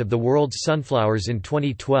 22.7% of the world's sunflowers in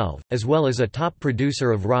 2012, as well as a top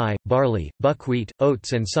producer of rye, barley, buckwheat,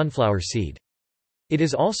 oats and sunflower seed. It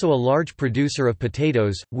is also a large producer of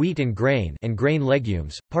potatoes, wheat and grain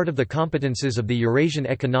legumes, part of the competences of the Eurasian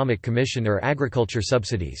Economic Commission or agriculture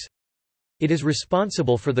subsidies. It is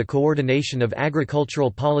responsible for the coordination of agricultural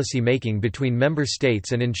policy making between member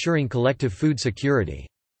states and ensuring collective food security.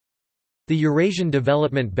 The Eurasian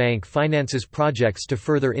Development Bank finances projects to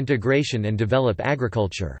further integration and develop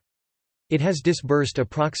agriculture. It has disbursed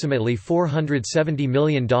approximately $470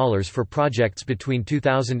 million for projects between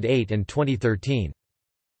 2008 and 2013.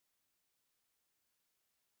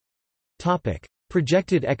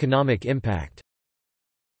 Projected economic impact.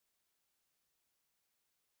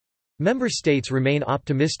 Member states remain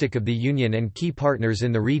optimistic of the Union and key partners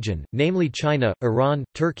in the region, namely China, Iran,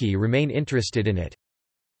 Turkey remain interested in it.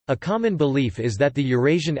 A common belief is that the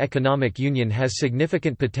Eurasian Economic Union has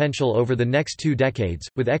significant potential over the next 2 decades,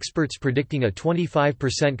 with experts predicting a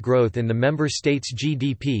 25% growth in the member states'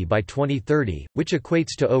 GDP by 2030, which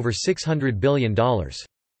equates to over $600 billion.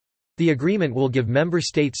 The agreement will give member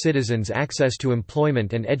state citizens access to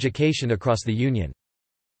employment and education across the Union.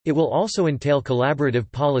 It will also entail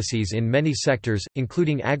collaborative policies in many sectors,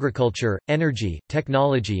 including agriculture, energy,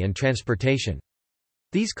 technology and transportation.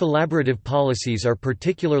 These collaborative policies are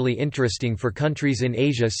particularly interesting for countries in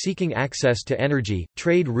Asia seeking access to energy,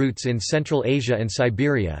 trade routes in Central Asia and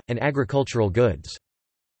Siberia, and agricultural goods.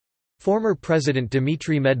 Former President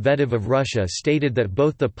Dmitry Medvedev of Russia stated that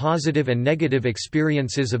both the positive and negative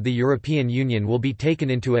experiences of the European Union will be taken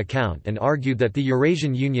into account and argued that the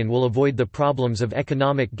Eurasian Union will avoid the problems of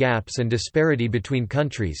economic gaps and disparity between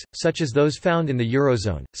countries, such as those found in the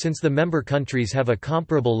Eurozone, since the member countries have a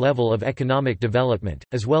comparable level of economic development,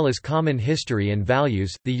 as well as common history and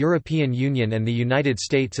values. The European Union and the United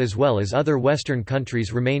States as well as other Western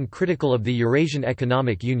countries remain critical of the Eurasian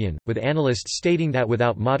Economic Union, with analysts stating that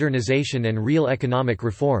without modernization and real economic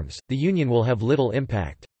reforms, the Union will have little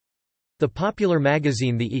impact. The popular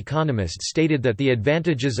magazine The Economist stated that the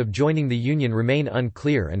advantages of joining the union remain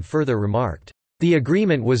unclear and further remarked, "The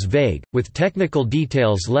agreement was vague, with technical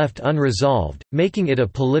details left unresolved, making it a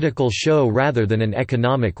political show rather than an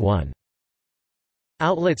economic one."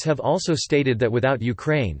 Outlets have also stated that without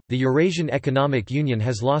Ukraine, the Eurasian Economic Union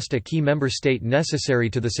has lost a key member state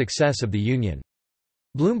necessary to the success of the union.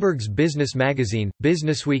 Bloomberg's business magazine,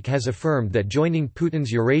 Businessweek has affirmed that joining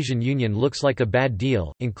Putin's Eurasian Union looks like a bad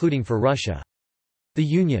deal, including for Russia. The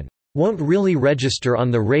union won't really register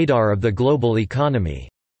on the radar of the global economy,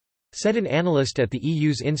 said an analyst at the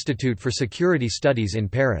EU's Institute for Security Studies in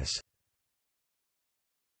Paris.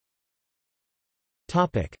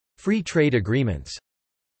 Free trade agreements.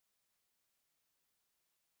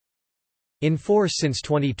 In force since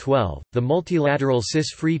 2012, the multilateral CIS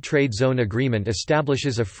Free Trade Zone Agreement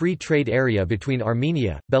establishes a free trade area between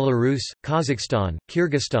Armenia, Belarus, Kazakhstan,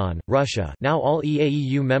 Kyrgyzstan, Russia, now all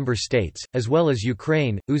EAEU member states, as well as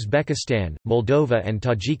Ukraine, Uzbekistan, Moldova and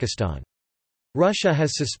Tajikistan. Russia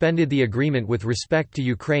has suspended the agreement with respect to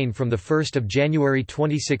Ukraine from 1 January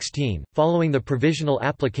 2016, following the provisional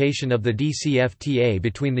application of the DCFTA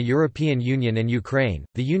between the European Union and Ukraine.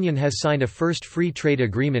 The Union has signed a first free trade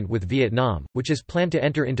agreement with Vietnam, which is planned to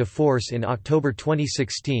enter into force in October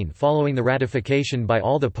 2016 following the ratification by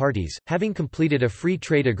all the parties, having completed a free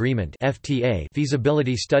trade agreement (FTA)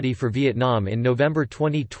 feasibility study for Vietnam in November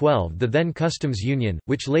 2012. The then Customs Union,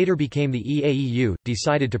 which later became the EAEU,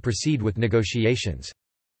 decided to proceed with negotiations.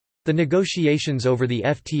 The negotiations over the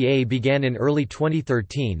FTA began in early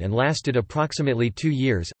 2013 and lasted approximately 2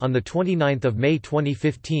 years. On 29 May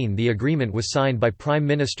 2015, the agreement was signed by prime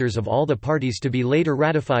ministers of all the parties to be later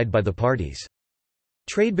ratified by the parties.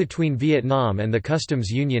 Trade between Vietnam and the Customs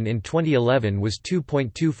Union in 2011 was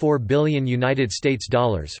 $2.24 billion.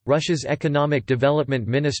 Russia's economic development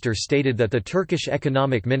minister stated that the Turkish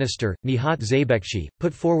economic minister, Nihat Zeybekci,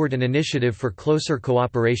 put forward an initiative for closer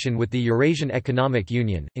cooperation with the Eurasian Economic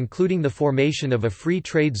Union, including the formation of a free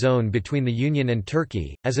trade zone between the Union and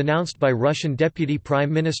Turkey, as announced by Russian Deputy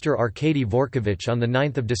Prime Minister Arkady Dvorkovich on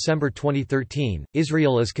 9 December 2013.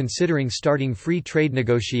 Israel is considering starting free trade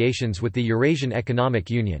negotiations with the Eurasian Economic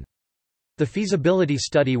Union. The feasibility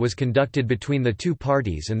study was conducted between the two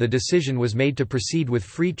parties and the decision was made to proceed with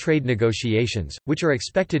free trade negotiations, which are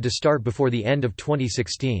expected to start before the end of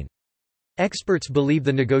 2016. Experts believe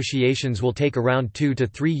the negotiations will take around 2 to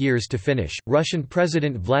 3 years to finish. Russian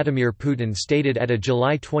President Vladimir Putin stated at a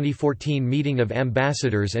July 2014 meeting of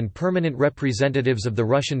ambassadors and permanent representatives of the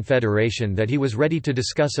Russian Federation that he was ready to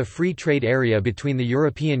discuss a free trade area between the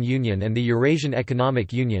European Union and the Eurasian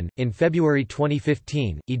Economic Union. In February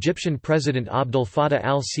 2015, Egyptian President Abdel Fattah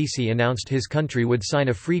al-Sisi announced his country would sign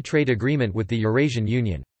a free trade agreement with the Eurasian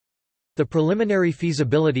Union. The preliminary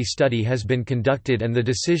feasibility study has been conducted and the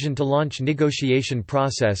decision to launch negotiation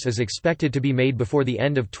process is expected to be made before the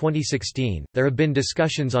end of 2016. There have been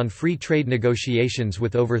discussions on free trade negotiations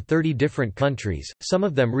with over 30 different countries, some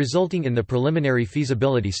of them resulting in the preliminary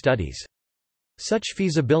feasibility studies. Such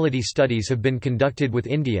feasibility studies have been conducted with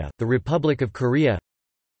India, the Republic of Korea.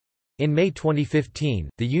 In May 2015,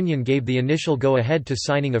 the Union gave the initial go-ahead to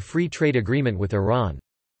signing a free trade agreement with Iran.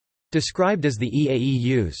 Described as the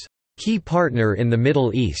EAEU's key partner in the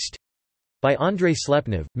Middle East by Andrei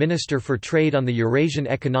Slepnev, Minister for Trade on the Eurasian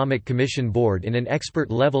Economic Commission Board in an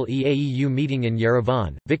expert-level EAEU meeting in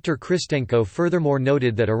Yerevan. Viktor Kristenko furthermore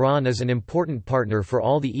noted that Iran is an important partner for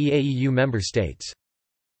all the EAEU member states.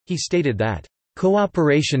 He stated that,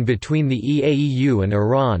 "Cooperation between the EAEU and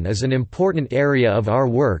Iran is an important area of our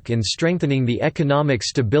work in strengthening the economic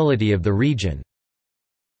stability of the region."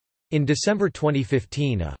 In December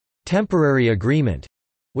 2015 a temporary agreement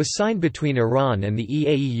was signed between Iran and the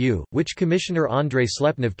EAEU, which Commissioner Andrei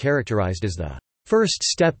Slepnev characterized as the first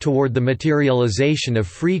step toward the materialization of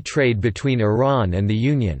free trade between Iran and the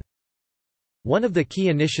Union. One of the key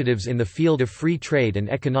initiatives in the field of free trade and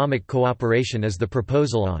economic cooperation is the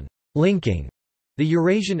proposal on linking the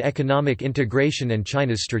Eurasian economic integration and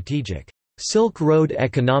China's strategic Silk Road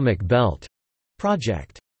Economic Belt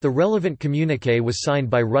project. The relevant communiqué was signed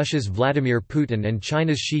by Russia's Vladimir Putin and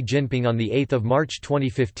China's Xi Jinping on 8 March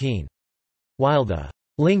 2015. While the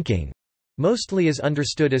linking mostly is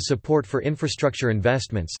understood as support for infrastructure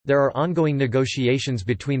investments, there are ongoing negotiations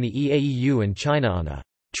between the EAEU and China on a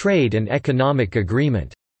trade and economic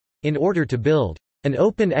agreement in order to build an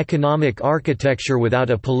open economic architecture without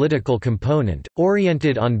a political component,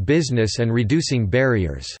 oriented on business and reducing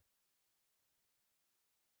barriers.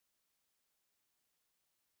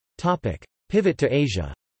 Pivot to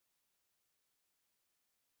Asia.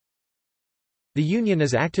 The Union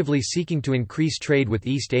is actively seeking to increase trade with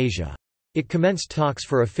East Asia. It commenced talks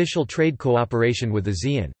for official trade cooperation with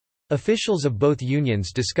ASEAN. Officials of both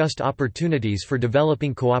unions discussed opportunities for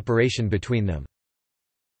developing cooperation between them.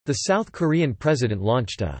 The South Korean president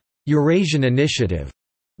launched a Eurasian Initiative,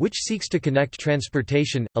 which seeks to connect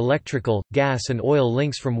transportation, electrical, gas and oil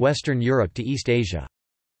links from Western Europe to East Asia.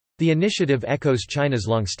 The initiative echoes China's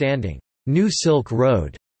long-standing New Silk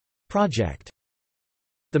Road project.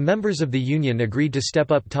 The members of the Union agreed to step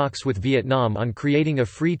up talks with Vietnam on creating a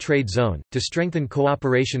free trade zone, to strengthen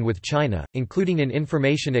cooperation with China, including in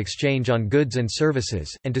information exchange on goods and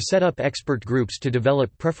services, and to set up expert groups to develop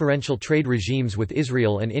preferential trade regimes with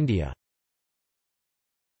Israel and India.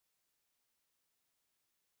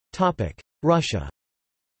 Russia.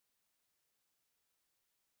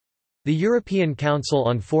 The European Council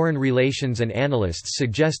on Foreign Relations and analysts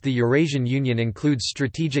suggest the Eurasian Union includes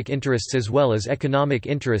strategic interests as well as economic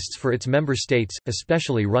interests for its member states,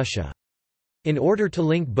 especially Russia. In order to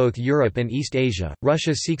link both Europe and East Asia,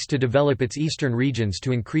 Russia seeks to develop its eastern regions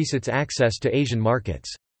to increase its access to Asian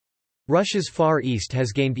markets. Russia's Far East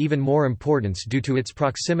has gained even more importance due to its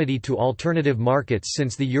proximity to alternative markets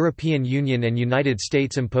since the European Union and United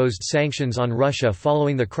States imposed sanctions on Russia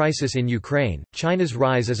following the crisis in Ukraine. China's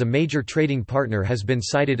rise as a major trading partner has been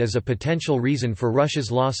cited as a potential reason for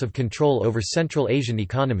Russia's loss of control over Central Asian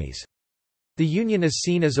economies. The Union is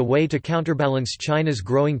seen as a way to counterbalance China's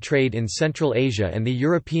growing trade in Central Asia and the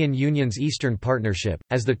European Union's Eastern Partnership.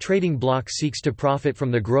 As the trading bloc seeks to profit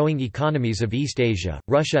from the growing economies of East Asia,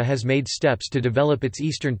 Russia has made steps to develop its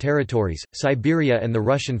eastern territories, Siberia and the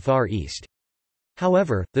Russian Far East.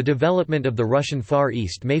 However, the development of the Russian Far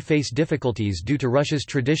East may face difficulties due to Russia's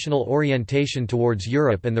traditional orientation towards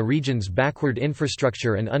Europe and the region's backward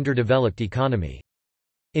infrastructure and underdeveloped economy.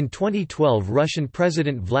 In 2012, Russian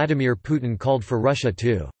President Vladimir Putin called for Russia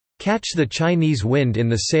to catch the Chinese wind in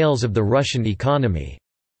the sails of the Russian economy.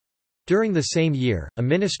 During the same year, a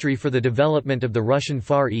Ministry for the Development of the Russian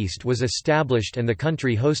Far East was established and the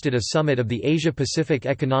country hosted a summit of the Asia-Pacific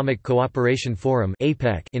Economic Cooperation Forum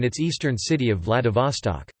 (APEC) in its eastern city of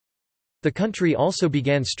Vladivostok. The country also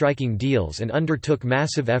began striking deals and undertook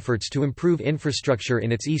massive efforts to improve infrastructure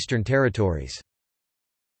in its eastern territories.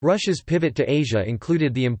 Russia's pivot to Asia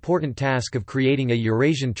included the important task of creating a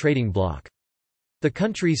Eurasian trading bloc. The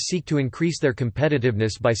countries seek to increase their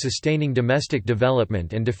competitiveness by sustaining domestic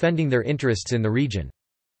development and defending their interests in the region.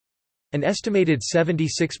 An estimated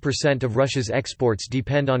 76% of Russia's exports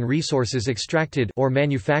depend on resources extracted or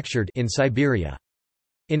manufactured in Siberia.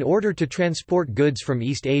 In order to transport goods from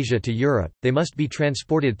East Asia to Europe, they must be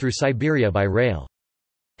transported through Siberia by rail.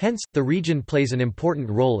 Hence, the region plays an important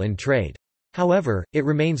role in trade. However, it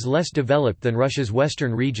remains less developed than Russia's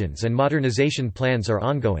western regions and modernization plans are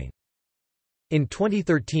ongoing. In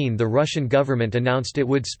 2013, the Russian government announced it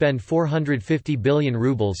would spend 450 billion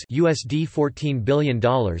rubles (USD $14 billion)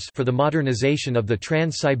 for the modernization of the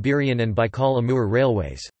Trans-Siberian and Baikal-Amur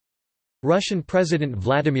railways. Russian President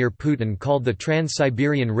Vladimir Putin called the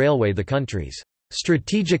Trans-Siberian Railway the country's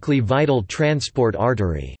strategically vital transport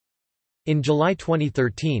artery. In July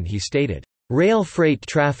 2013 he stated, "Rail freight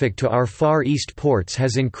traffic to our Far East ports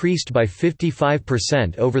has increased by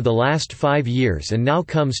 55% over the last 5 years and now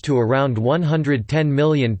comes to around 110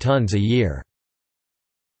 million tons a year."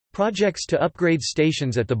 Projects to upgrade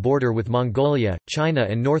stations at the border with Mongolia, China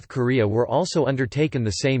and North Korea were also undertaken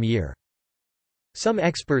the same year. Some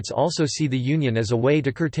experts also see the Union as a way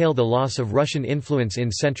to curtail the loss of Russian influence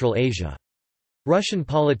in Central Asia. Russian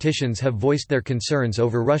politicians have voiced their concerns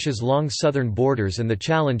over Russia's long southern borders and the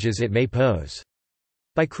challenges it may pose.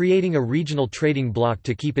 By creating a regional trading bloc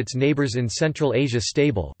to keep its neighbors in Central Asia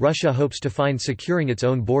stable, Russia hopes to find securing its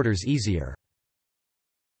own borders easier.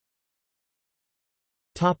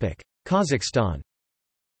 Kazakhstan.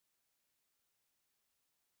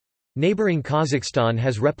 Neighboring Kazakhstan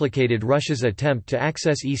has replicated Russia's attempt to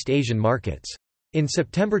access East Asian markets. In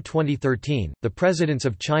September 2013, the presidents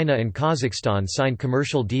of China and Kazakhstan signed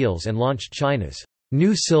commercial deals and launched China's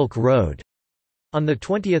New Silk Road. On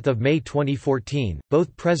 20 May 2014,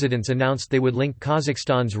 both presidents announced they would link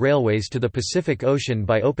Kazakhstan's railways to the Pacific Ocean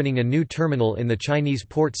by opening a new terminal in the Chinese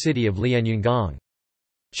port city of Lianyungang.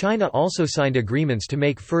 China also signed agreements to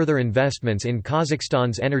make further investments in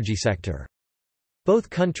Kazakhstan's energy sector.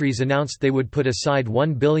 Both countries announced they would put aside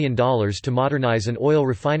 $1 billion to modernize an oil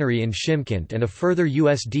refinery in Shymkent and a further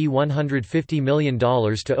USD $150 million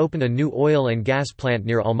to open a new oil and gas plant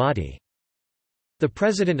near Almaty. The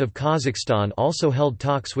president of Kazakhstan also held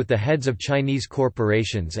talks with the heads of Chinese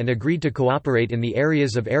corporations and agreed to cooperate in the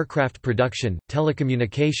areas of aircraft production,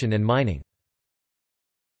 telecommunication and mining.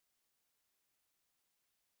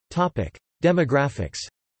 Demographics.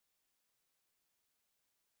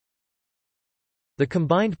 The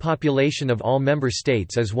combined population of all member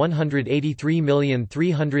states is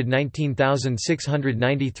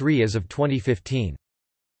 183,319,693 as of 2015.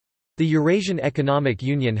 The Eurasian Economic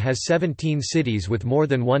Union has 17 cities with more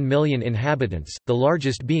than 1 million inhabitants, the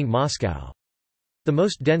largest being Moscow. The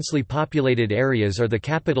most densely populated areas are the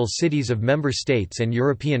capital cities of member states and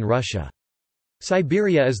European Russia.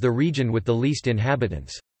 Siberia is the region with the least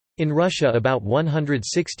inhabitants. In Russia, about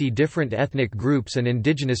 160 different ethnic groups and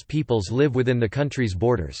indigenous peoples live within the country's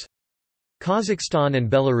borders. Kazakhstan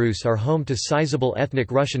and Belarus are home to sizable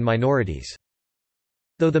ethnic Russian minorities.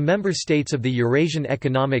 Though the member states of the Eurasian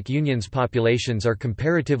Economic Union's populations are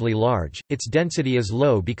comparatively large, its density is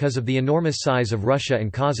low because of the enormous size of Russia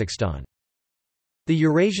and Kazakhstan. The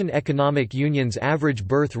Eurasian Economic Union's average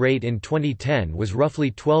birth rate in 2010 was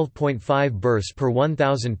roughly 12.5 births per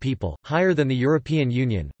 1,000 people, higher than the European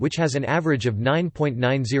Union, which has an average of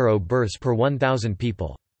 9.90 births per 1,000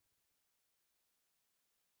 people.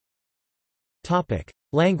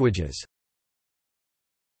 Languages.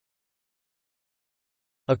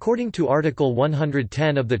 According to Article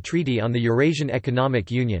 110 of the Treaty on the Eurasian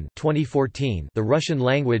Economic Union 2014, the Russian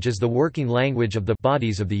language is the working language of the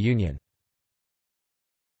bodies of the Union.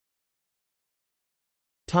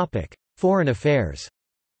 Foreign affairs.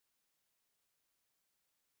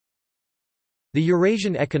 The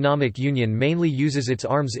Eurasian Economic Union mainly uses its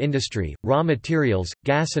arms industry, raw materials,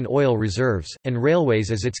 gas and oil reserves, and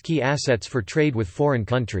railways as its key assets for trade with foreign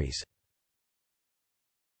countries.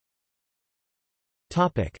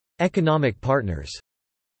 Economic partners.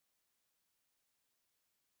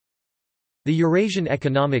 The Eurasian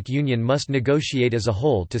Economic Union must negotiate as a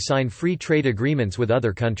whole to sign free trade agreements with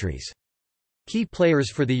other countries. Key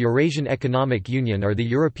players for the Eurasian Economic Union are the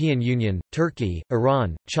European Union, Turkey,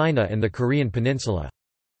 Iran, China and the Korean Peninsula.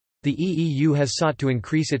 The EEU has sought to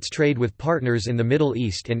increase its trade with partners in the Middle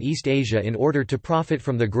East and East Asia in order to profit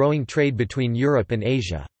from the growing trade between Europe and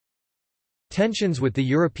Asia. Tensions with the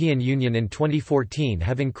European Union in 2014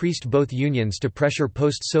 have increased both unions to pressure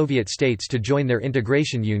post-Soviet states to join their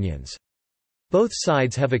integration unions. Both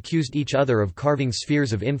sides have accused each other of carving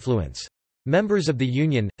spheres of influence. Members of the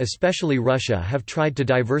Union, especially Russia, have tried to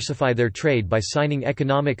diversify their trade by signing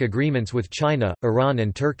economic agreements with China, Iran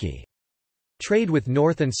and Turkey. Trade with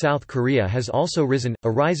North and South Korea has also risen. A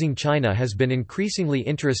rising China has been increasingly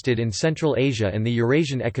interested in Central Asia and the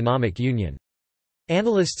Eurasian Economic Union.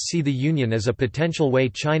 Analysts see the Union as a potential way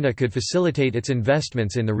China could facilitate its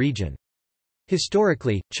investments in the region.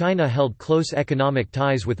 Historically, China held close economic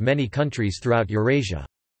ties with many countries throughout Eurasia.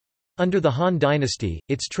 Under the Han Dynasty,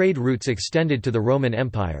 its trade routes extended to the Roman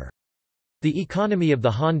Empire. The economy of the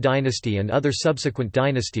Han Dynasty and other subsequent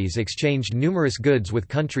dynasties exchanged numerous goods with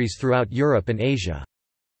countries throughout Europe and Asia.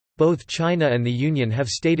 Both China and the Union have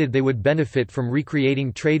stated they would benefit from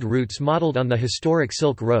recreating trade routes modeled on the historic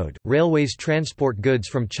Silk Road. Railways transport goods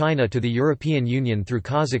from China to the European Union through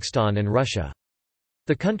Kazakhstan and Russia.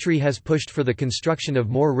 The country has pushed for the construction of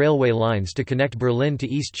more railway lines to connect Berlin to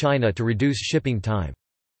East China to reduce shipping time.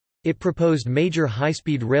 It proposed major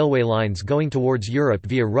high-speed railway lines going towards Europe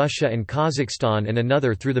via Russia and Kazakhstan and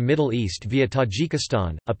another through the Middle East via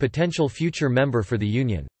Tajikistan, a potential future member for the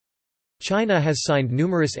Union. China has signed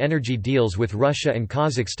numerous energy deals with Russia and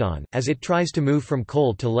Kazakhstan, as it tries to move from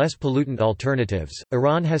coal to less pollutant alternatives.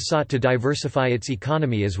 Iran has sought to diversify its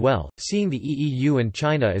economy as well, seeing the EEU and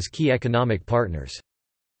China as key economic partners.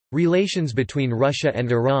 Relations between Russia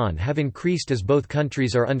and Iran have increased as both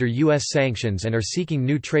countries are under U.S. sanctions and are seeking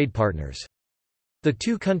new trade partners. The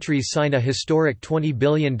two countries signed a historic $20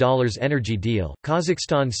 billion energy deal.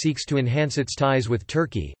 Kazakhstan seeks to enhance its ties with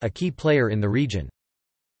Turkey, a key player in the region.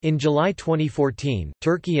 In July 2014,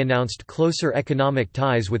 Turkey announced closer economic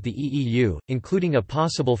ties with the EEU, including a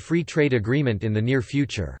possible free trade agreement in the near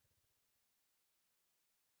future.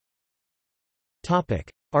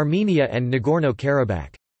 Armenia and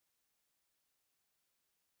Nagorno-Karabakh.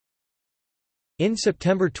 In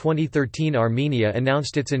September 2013, Armenia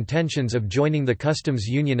announced its intentions of joining the customs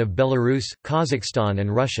union of Belarus, Kazakhstan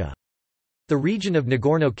and Russia. The region of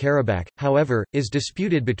Nagorno-Karabakh, however, is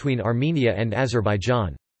disputed between Armenia and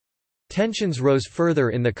Azerbaijan. Tensions rose further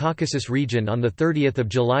in the Caucasus region on 30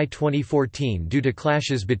 July 2014 due to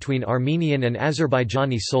clashes between Armenian and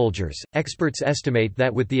Azerbaijani soldiers. Experts estimate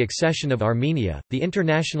that with the accession of Armenia, the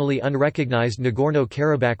internationally unrecognized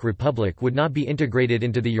Nagorno-Karabakh Republic would not be integrated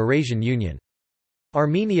into the Eurasian Union.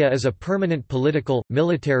 Armenia is a permanent political,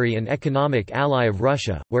 military and economic ally of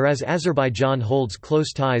Russia, whereas Azerbaijan holds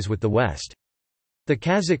close ties with the West. The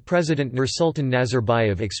Kazakh President Nursultan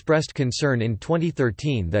Nazarbayev expressed concern in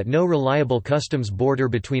 2013 that no reliable customs border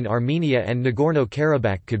between Armenia and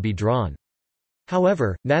Nagorno-Karabakh could be drawn.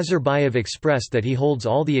 However, Nazarbayev expressed that he holds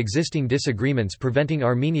all the existing disagreements preventing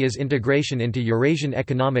Armenia's integration into Eurasian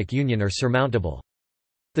Economic Union are surmountable.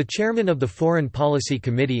 The chairman of the Foreign Policy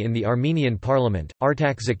Committee in the Armenian parliament,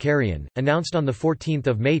 Artak Zakarian, announced on 14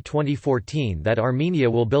 May 2014 that Armenia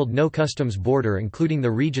will build no customs border including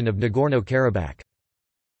the region of Nagorno-Karabakh.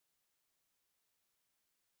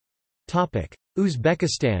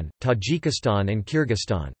 Uzbekistan, Tajikistan and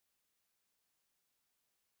Kyrgyzstan.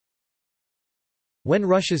 When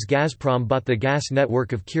Russia's Gazprom bought the gas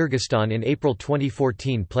network of Kyrgyzstan in April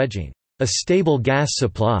 2014 pledging a stable gas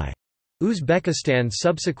supply, Uzbekistan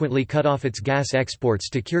subsequently cut off its gas exports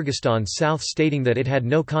to Kyrgyzstan's south, stating that it had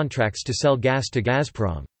no contracts to sell gas to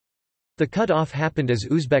Gazprom. The cut-off happened as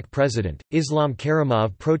Uzbek President, Islam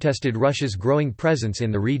Karimov protested Russia's growing presence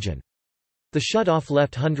in the region. The shut-off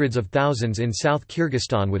left hundreds of thousands in South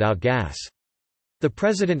Kyrgyzstan without gas. The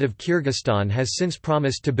president of Kyrgyzstan has since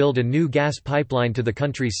promised to build a new gas pipeline to the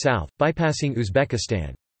country's south, bypassing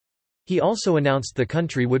Uzbekistan. He also announced the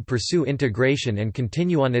country would pursue integration and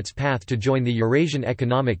continue on its path to join the Eurasian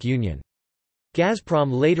Economic Union.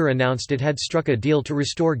 Gazprom later announced it had struck a deal to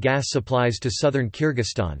restore gas supplies to southern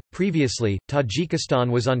Kyrgyzstan. Previously, Tajikistan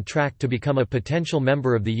was on track to become a potential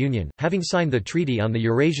member of the Union, having signed the Treaty on the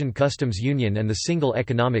Eurasian Customs Union and the Single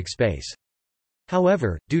Economic Space.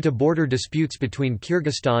 However, due to border disputes between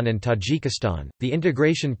Kyrgyzstan and Tajikistan, the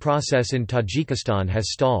integration process in Tajikistan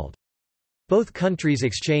has stalled. Both countries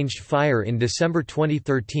exchanged fire in December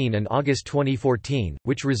 2013 and August 2014,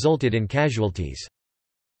 which resulted in casualties.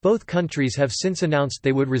 Both countries have since announced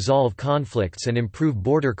they would resolve conflicts and improve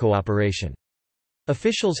border cooperation.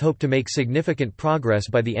 Officials hope to make significant progress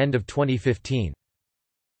by the end of 2015.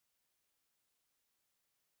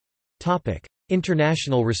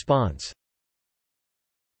 International response.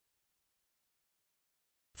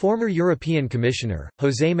 Former European Commissioner,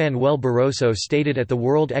 José Manuel Barroso stated at the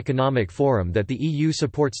World Economic Forum that the EU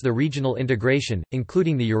supports the regional integration,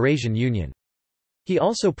 including the Eurasian Union. He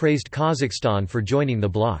also praised Kazakhstan for joining the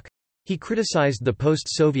bloc. He criticized the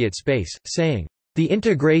post-Soviet space, saying, "The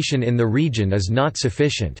integration in the region is not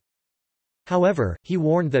sufficient." However, he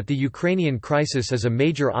warned that the Ukrainian crisis is a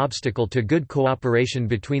major obstacle to good cooperation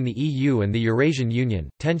between the EU and the Eurasian Union.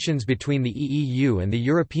 Tensions between the EEU and the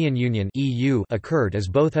European Union (EU) occurred as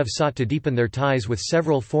both have sought to deepen their ties with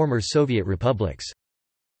several former Soviet republics.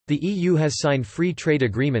 The EU has signed free trade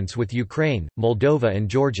agreements with Ukraine, Moldova, and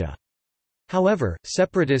Georgia. However,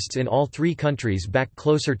 separatists in all three countries back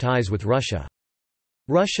closer ties with Russia.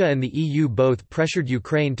 Russia and the EU both pressured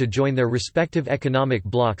Ukraine to join their respective economic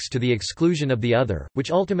blocs to the exclusion of the other,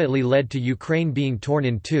 which ultimately led to Ukraine being torn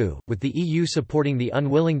in two, with the EU supporting the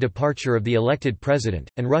unwilling departure of the elected president,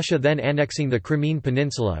 and Russia then annexing the Crimean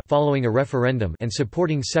Peninsula following a referendum and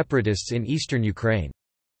supporting separatists in eastern Ukraine.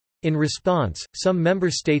 In response, some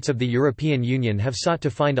member states of the European Union have sought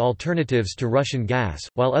to find alternatives to Russian gas,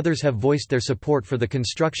 while others have voiced their support for the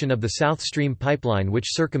construction of the South Stream pipeline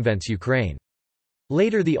which circumvents Ukraine.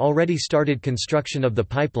 Later, the already started construction of the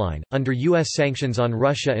pipeline, under U.S. sanctions on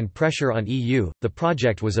Russia and pressure on EU, the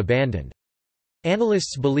project was abandoned.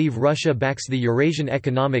 Analysts believe Russia backs the Eurasian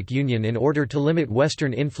Economic Union in order to limit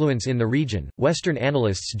Western influence in the region. Western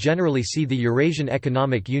analysts generally see the Eurasian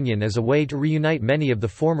Economic Union as a way to reunite many of the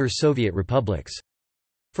former Soviet republics.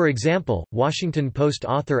 For example, Washington Post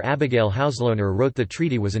author Abigail Hauslohner wrote the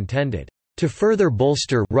treaty was intended to further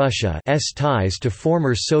bolster Russia's ties to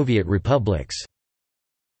former Soviet republics.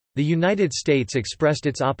 The United States expressed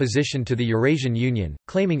its opposition to the Eurasian Union,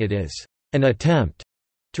 claiming it is an attempt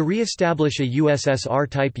to re-establish a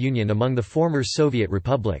USSR-type union among the former Soviet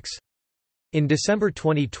republics. In December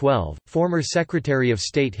 2012, former Secretary of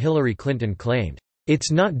State Hillary Clinton claimed,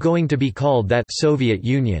 "It's not going to be called that Soviet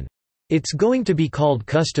Union. It's going to be called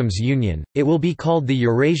Customs Union, it will be called the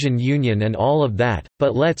Eurasian Union and all of that,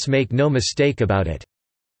 but let's make no mistake about it.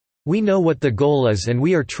 We know what the goal is and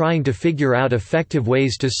we are trying to figure out effective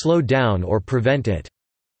ways to slow down or prevent it."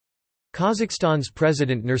 Kazakhstan's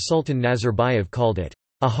President Nursultan Nazarbayev called it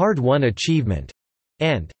a hard-won achievement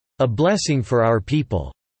and a blessing for our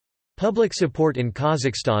people. Public support in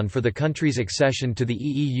Kazakhstan for the country's accession to the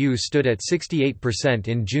EEU stood at 68%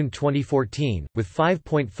 in June 2014, with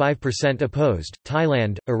 5.5% opposed.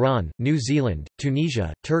 Thailand, Iran, New Zealand,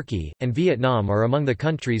 Tunisia, Turkey, and Vietnam are among the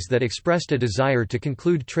countries that expressed a desire to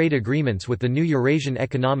conclude trade agreements with the new Eurasian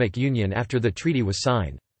Economic Union after the treaty was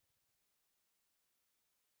signed.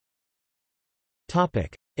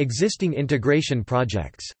 Topic: Existing integration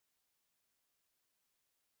projects.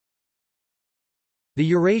 The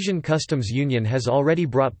Eurasian Customs Union has already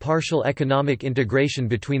brought partial economic integration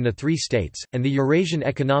between the three states, and the Eurasian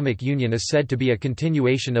Economic Union is said to be a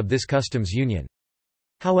continuation of this customs union.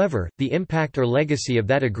 However, the impact or legacy of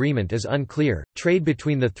that agreement is unclear. Trade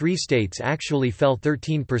between the three states actually fell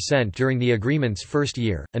 13% during the agreement's first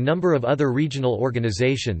year. A number of other regional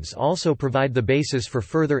organizations also provide the basis for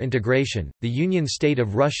further integration: the Union State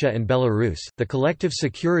of Russia and Belarus, the Collective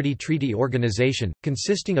Security Treaty Organization,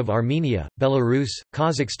 consisting of Armenia, Belarus,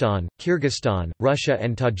 Kazakhstan, Kyrgyzstan, Russia,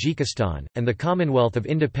 and Tajikistan, and the Commonwealth of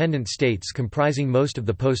Independent States comprising most of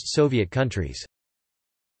the post-Soviet countries.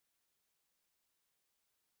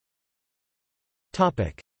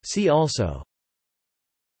 See also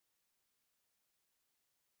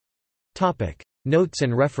Notes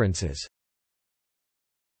and references.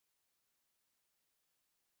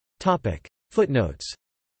 Footnotes.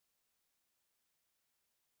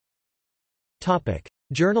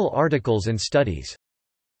 Journal articles and studies.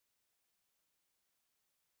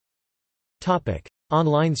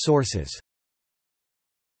 Online sources.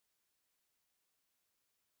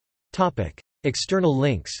 External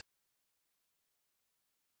links.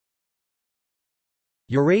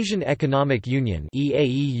 Eurasian Economic Union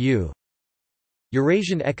 (EAEU),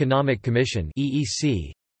 Eurasian Economic Commission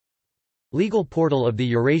 (EEC), Legal portal of the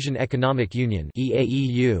Eurasian Economic Union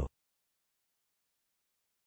 (EAEU).